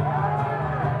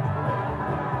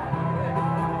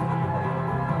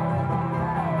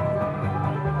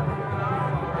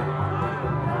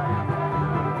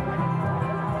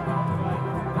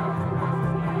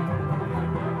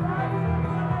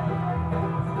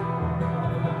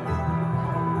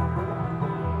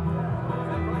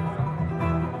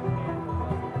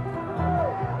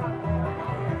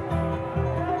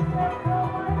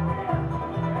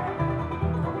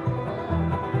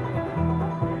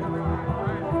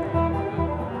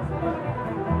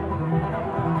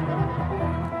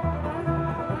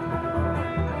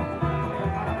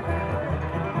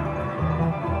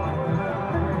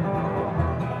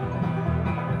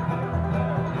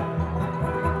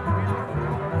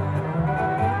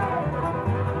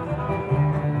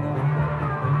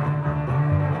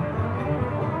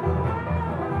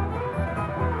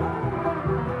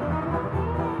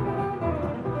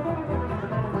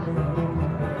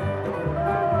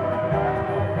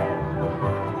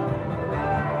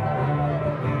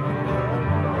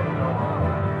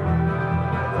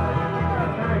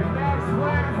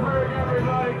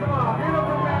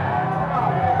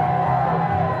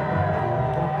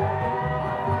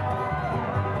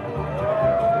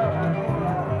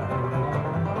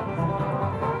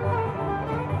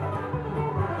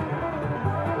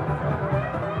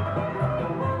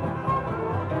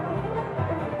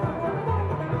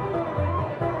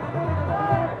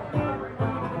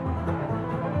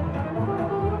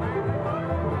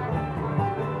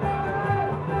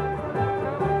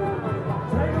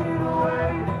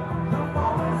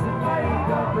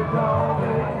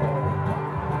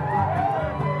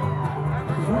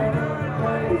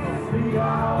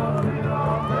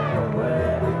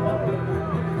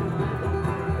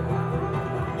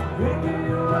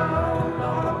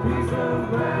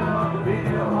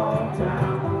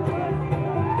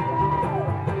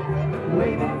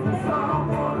 Waiting for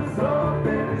someone to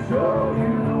something to show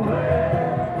you the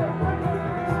way.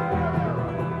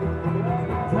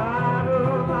 Tired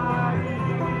of lying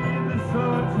in the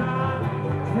sunshine,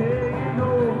 staying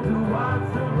home to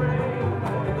watch the rain.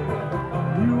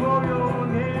 You hold your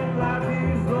own hand, life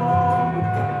is long.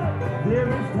 There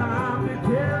is time to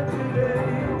kill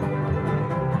today.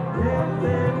 And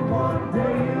then one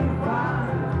day you'll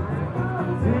find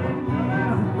 10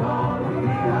 years gone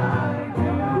behind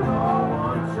you. No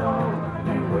one shows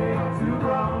you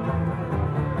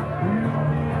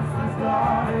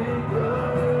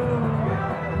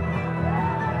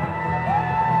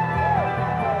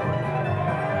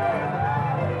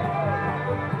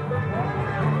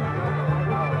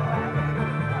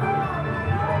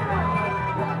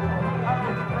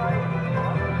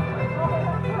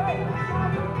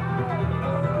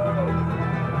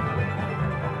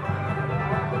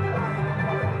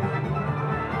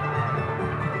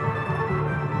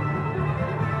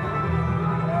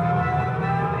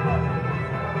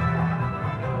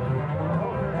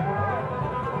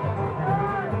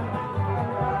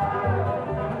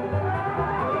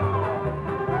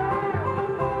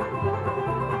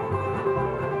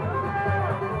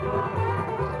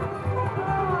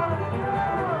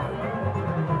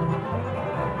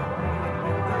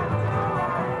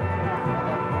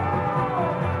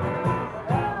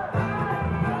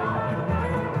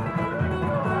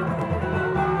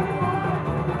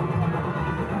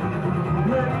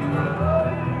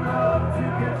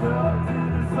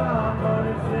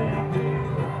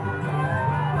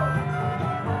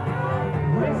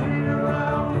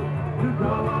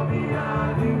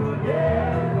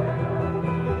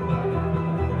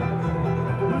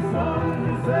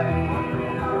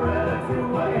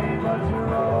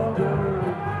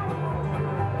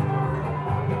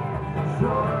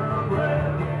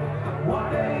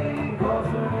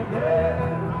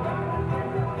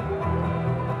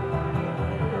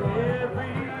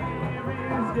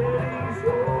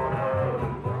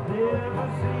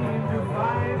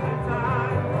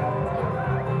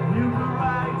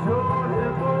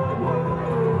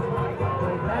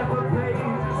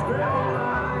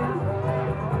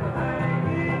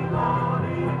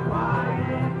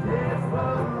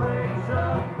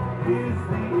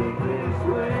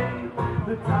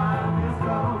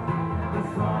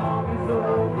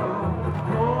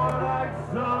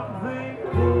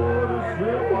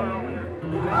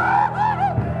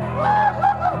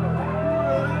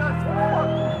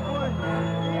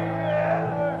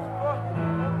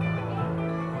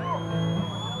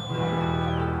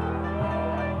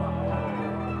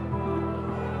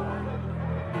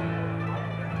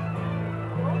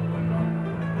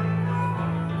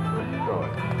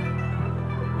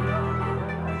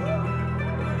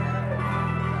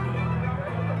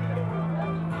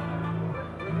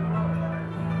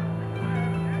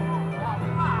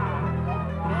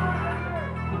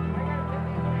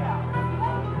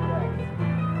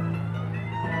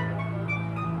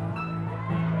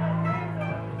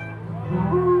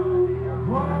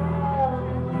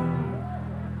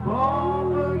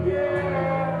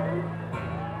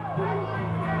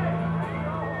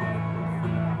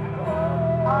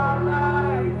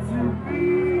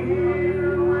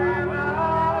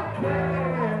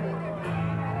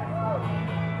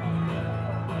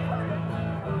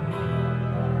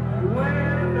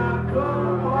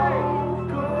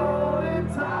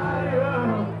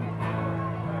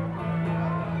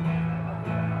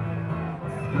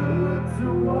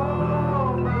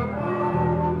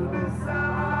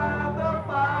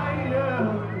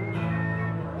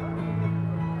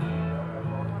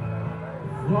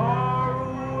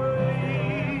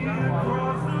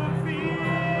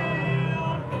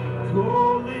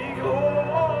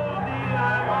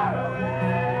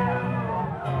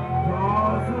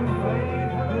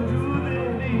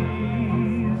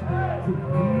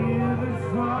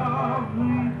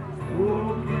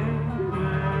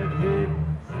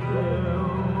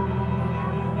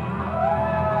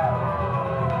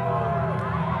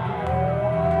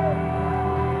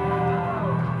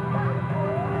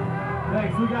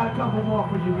We got a couple more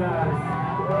for you guys.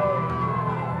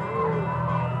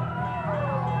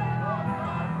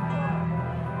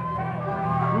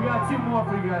 We got two more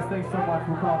for you guys. Thanks so much.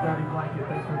 We'll call Dirty Blanket.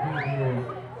 Thanks for being here.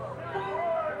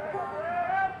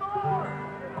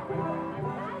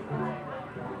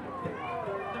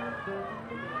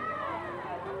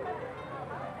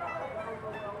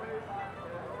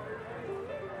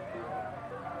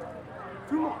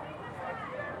 Two more.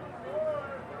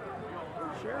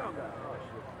 Where's Cheryl got? Oh,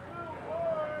 shit.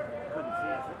 Couldn't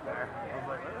see us up there. I was like,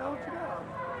 what the hell you got?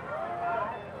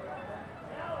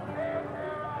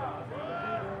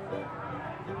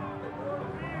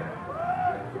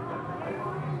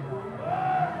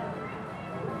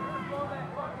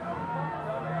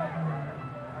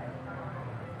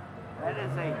 That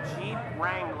is a Jeep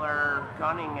Wrangler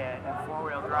gunning it in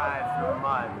four-wheel drive through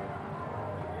mud.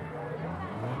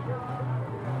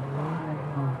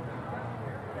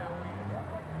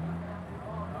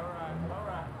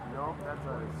 Nope, that's a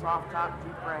soft-top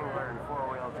Jeep Wrangler in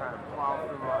four-wheel trying to plow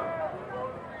through mud.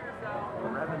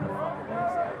 Revving the fucking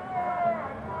AC.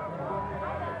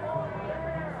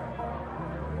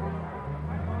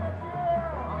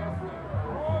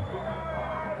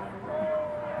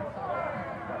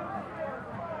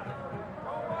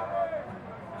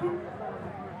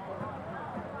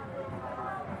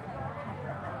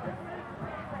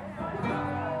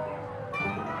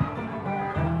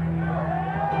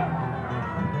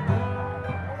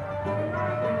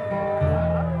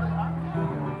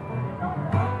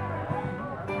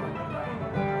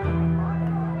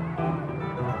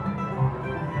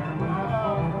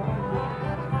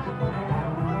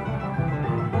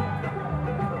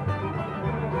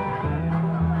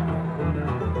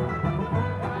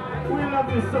 Love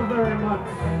you so very much.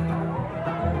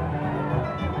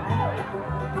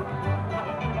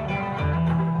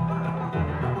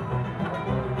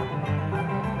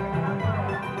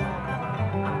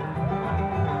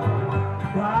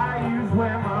 Bayou's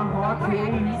where my heart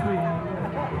takes me.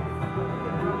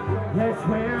 That's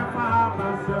where I find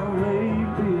myself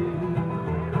lately.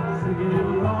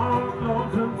 Singing long,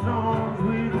 lonesome songs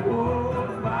with the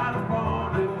wolves by the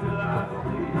pond until I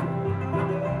sleep.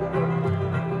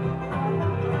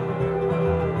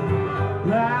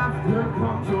 Laughter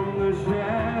comes from the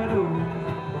shadows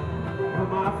of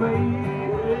my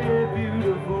favorite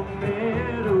beautiful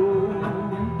meadow.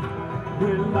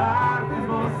 When life is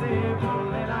more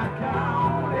simple and I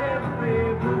count every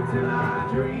paper till I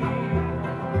dream.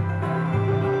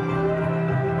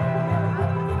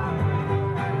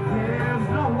 There's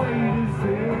no way to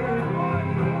save me.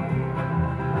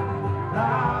 I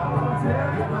will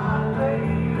tell you, my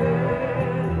lady.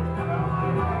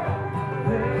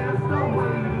 There's no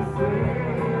way to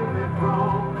save me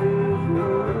from this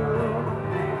world.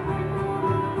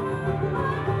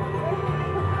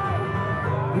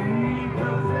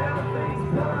 Because everything's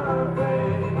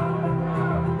perfect.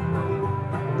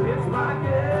 It's my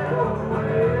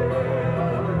getaway.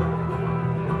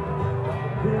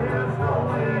 There's no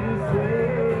way to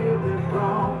save me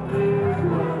from this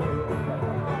world.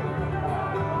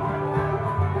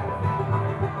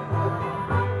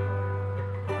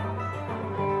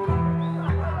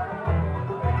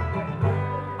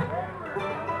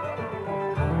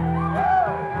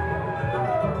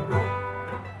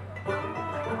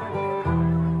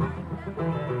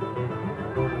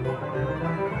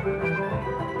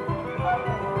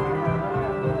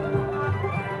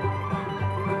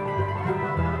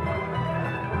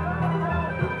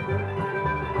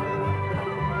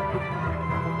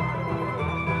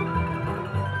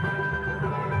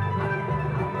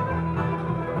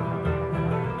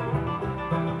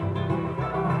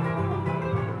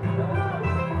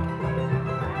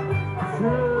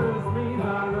 Serves me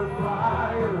by the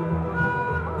fire,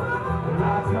 and I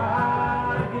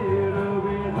try to get a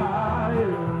bit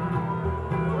higher,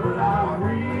 but I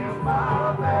reach my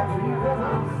back because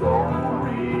I'm so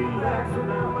relaxed in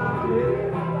my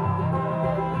bed.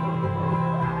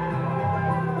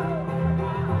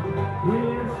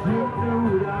 Wish you knew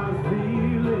what I was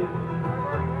feeling.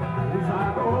 It's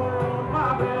like all my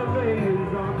bad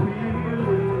days are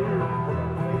peeling.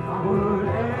 I would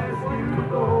ask you to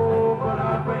go, but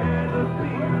I'd rather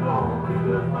be alone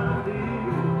because my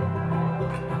dear,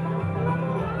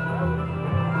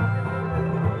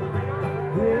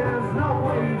 there's no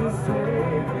way to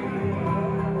save me.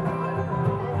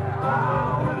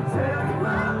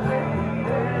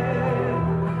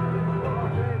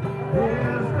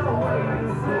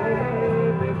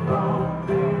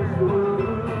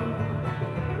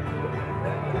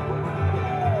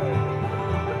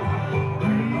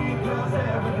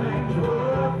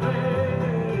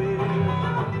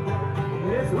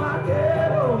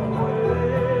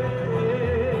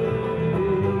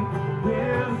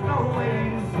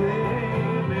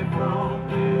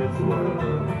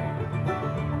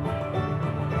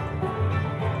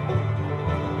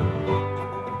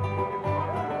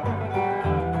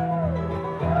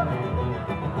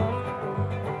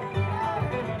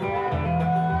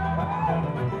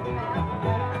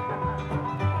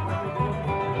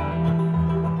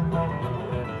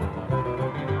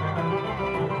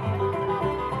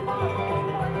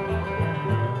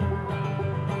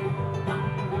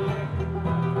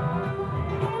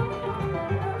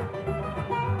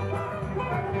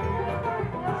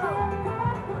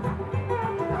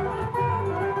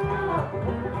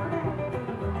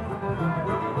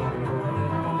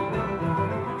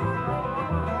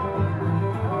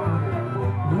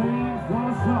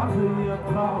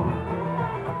 long.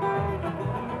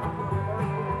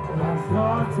 I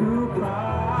start to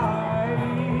cry,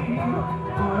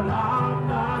 but I'm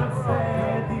not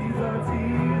sad. These are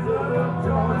tears of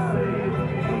joy. Save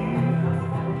me.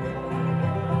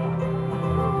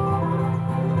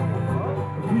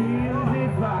 Feel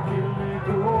if I can let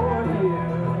go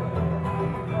here.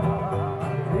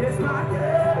 It's my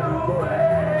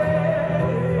getaway,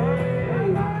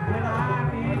 and I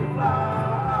need to fly.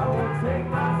 I will take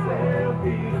myself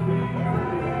in me.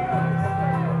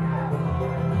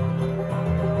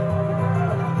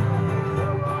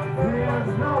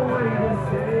 There's no way to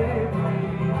save me.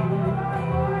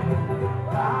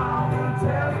 I will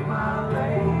tell my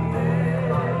lady.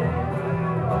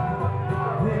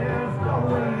 There's no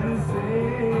way to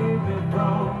save me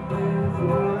from this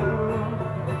world.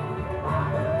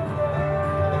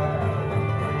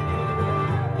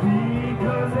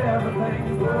 Because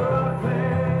everything's worth it.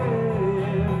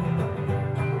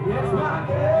 It's my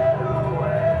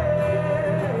getaway.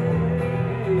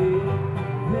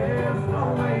 There's no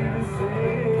way to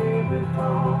save it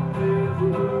from this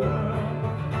world.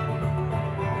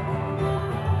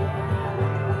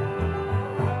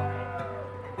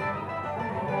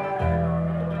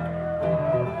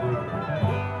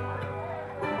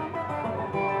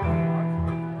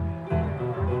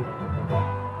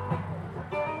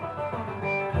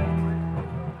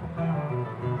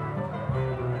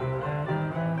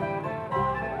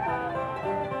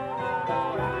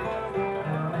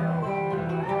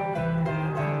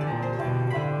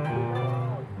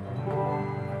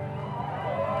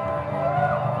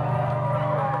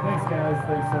 Thanks, guys.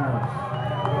 Thanks so much.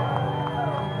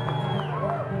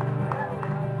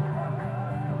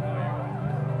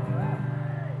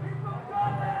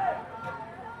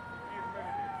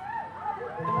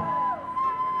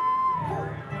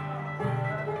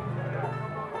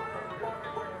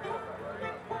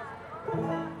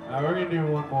 We're gonna do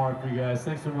one more for you guys.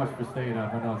 Thanks so much for staying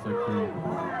up. I know it's like 3.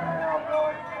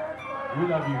 We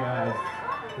love you guys.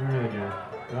 We really do.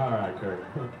 All right, Kurt.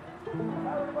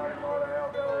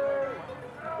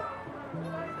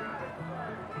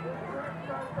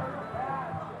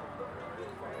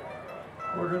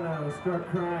 We're gonna start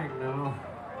crying now.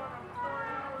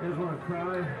 You guys wanna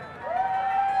cry?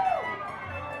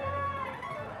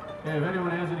 Hey, if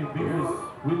anyone has any beers,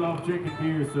 we love drinking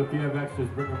beers, so if you have extras,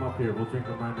 bring them up here. We'll drink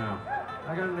them right now.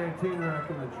 I got an 18 rack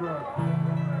in the truck.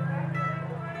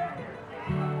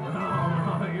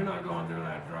 No, you're not going through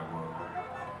that truck.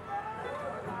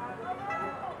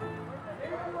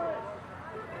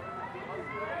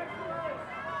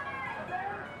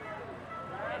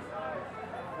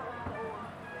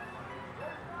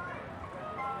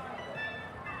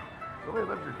 Somebody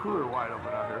left your cooler wide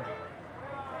open out here.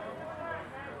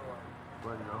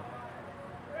 But you know.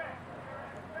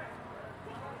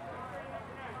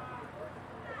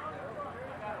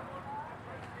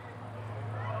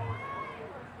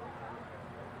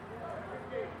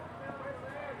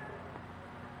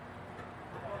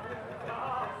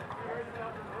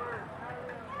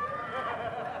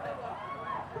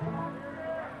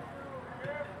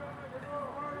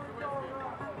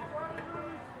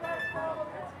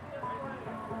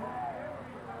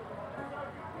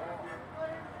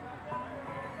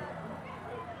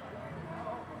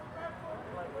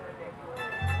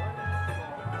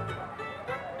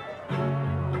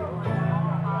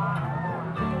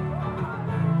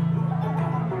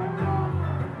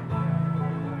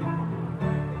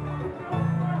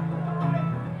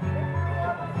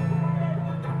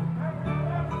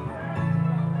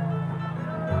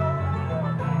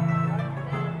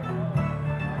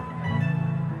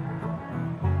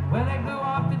 Well, they blew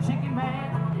off the chicken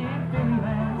man in Philly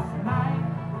last night,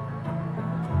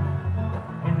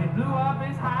 and they blew up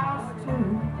his house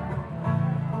too.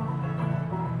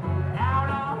 Out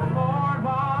on the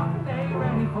boardwalk, they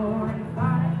ready for a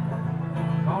fight.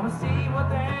 Gonna see what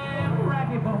them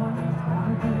racket boys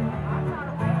gonna do.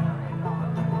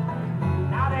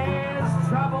 Now there's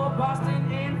trouble busting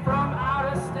in from out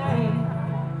of state,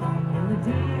 and the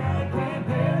DA can't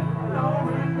get no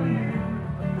relief.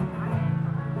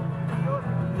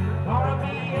 Gonna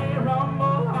be a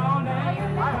rumble all day,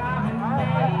 driving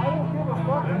day.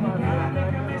 And the county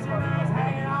commissioner's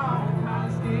hanging on by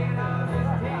the skin of his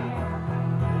teeth.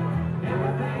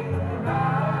 Everything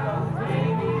around,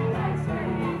 baby, they say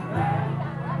is bad.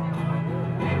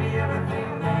 Maybe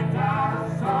everything that dies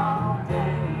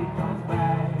someday comes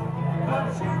back. But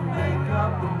you make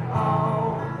up all,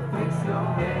 fix your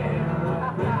hair up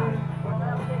good.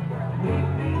 Meet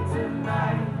me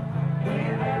tonight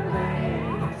in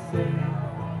Atlantic City.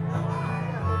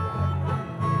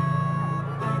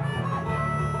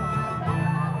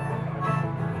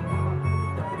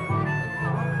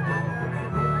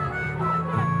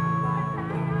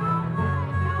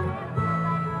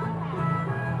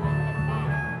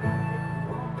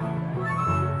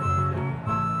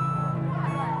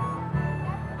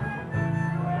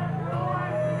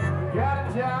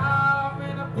 job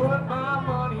and I put my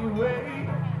money away.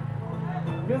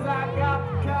 'Cause I got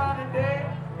the kind of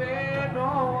debt that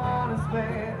no one is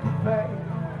meant to pay.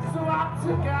 So I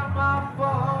took out my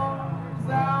funds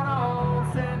out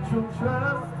on Central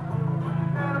Trust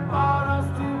and I bought us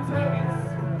 2 tickets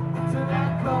to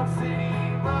that Club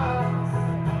City bus.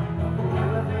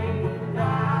 Everything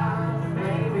dies,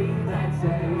 baby, that's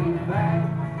a fact.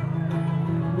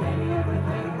 Maybe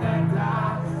everything that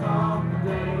dies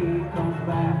someday comes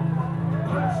back.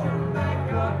 Put your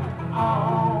makeup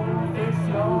on, fix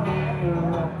your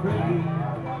hair up pretty.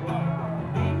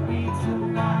 Meet me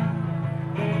tonight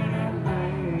in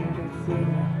Atlantic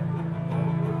City.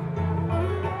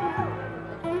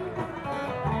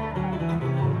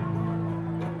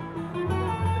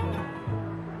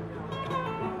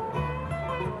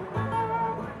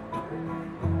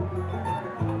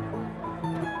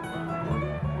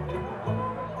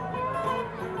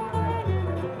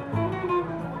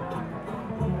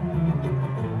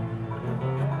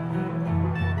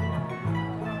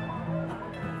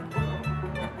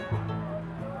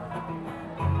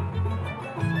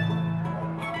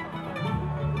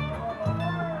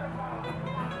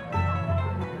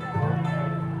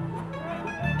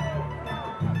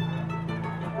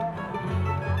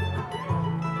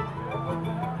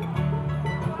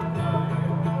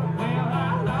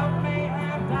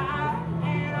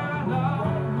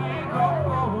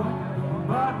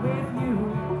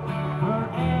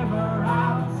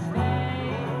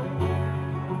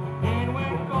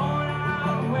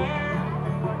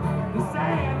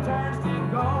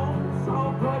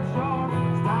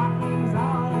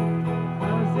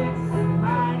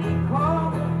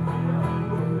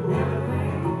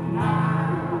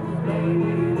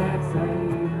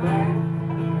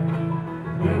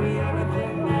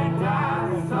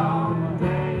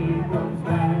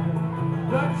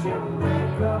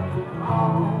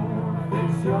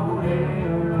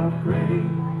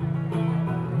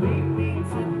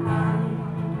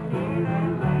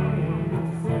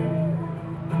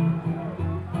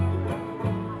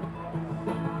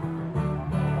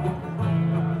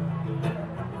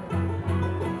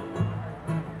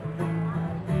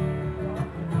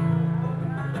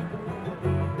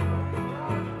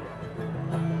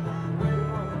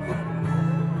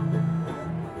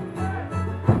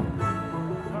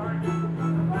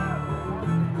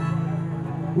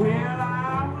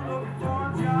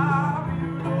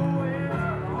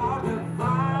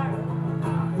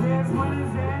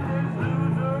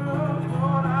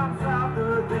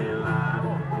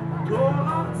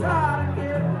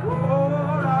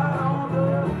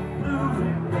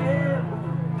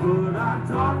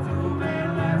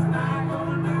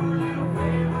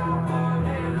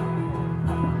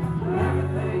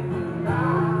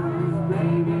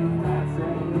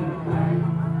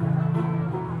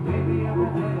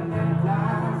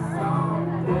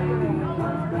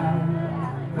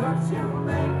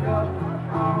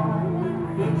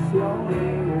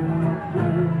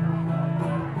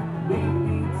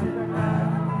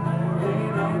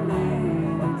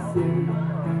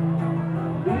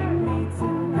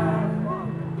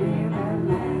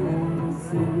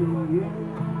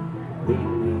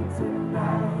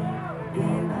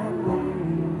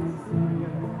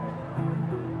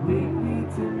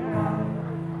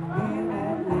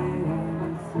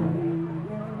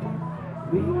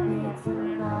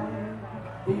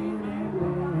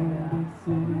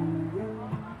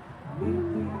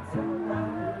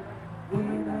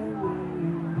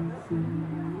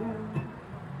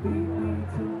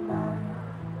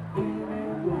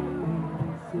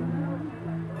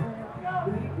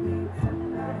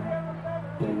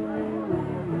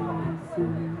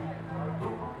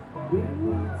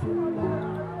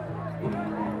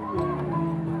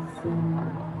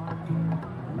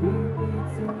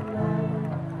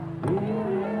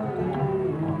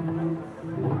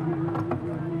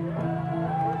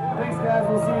 Thanks, guys.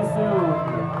 We'll see you soon.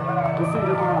 We'll see you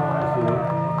tomorrow.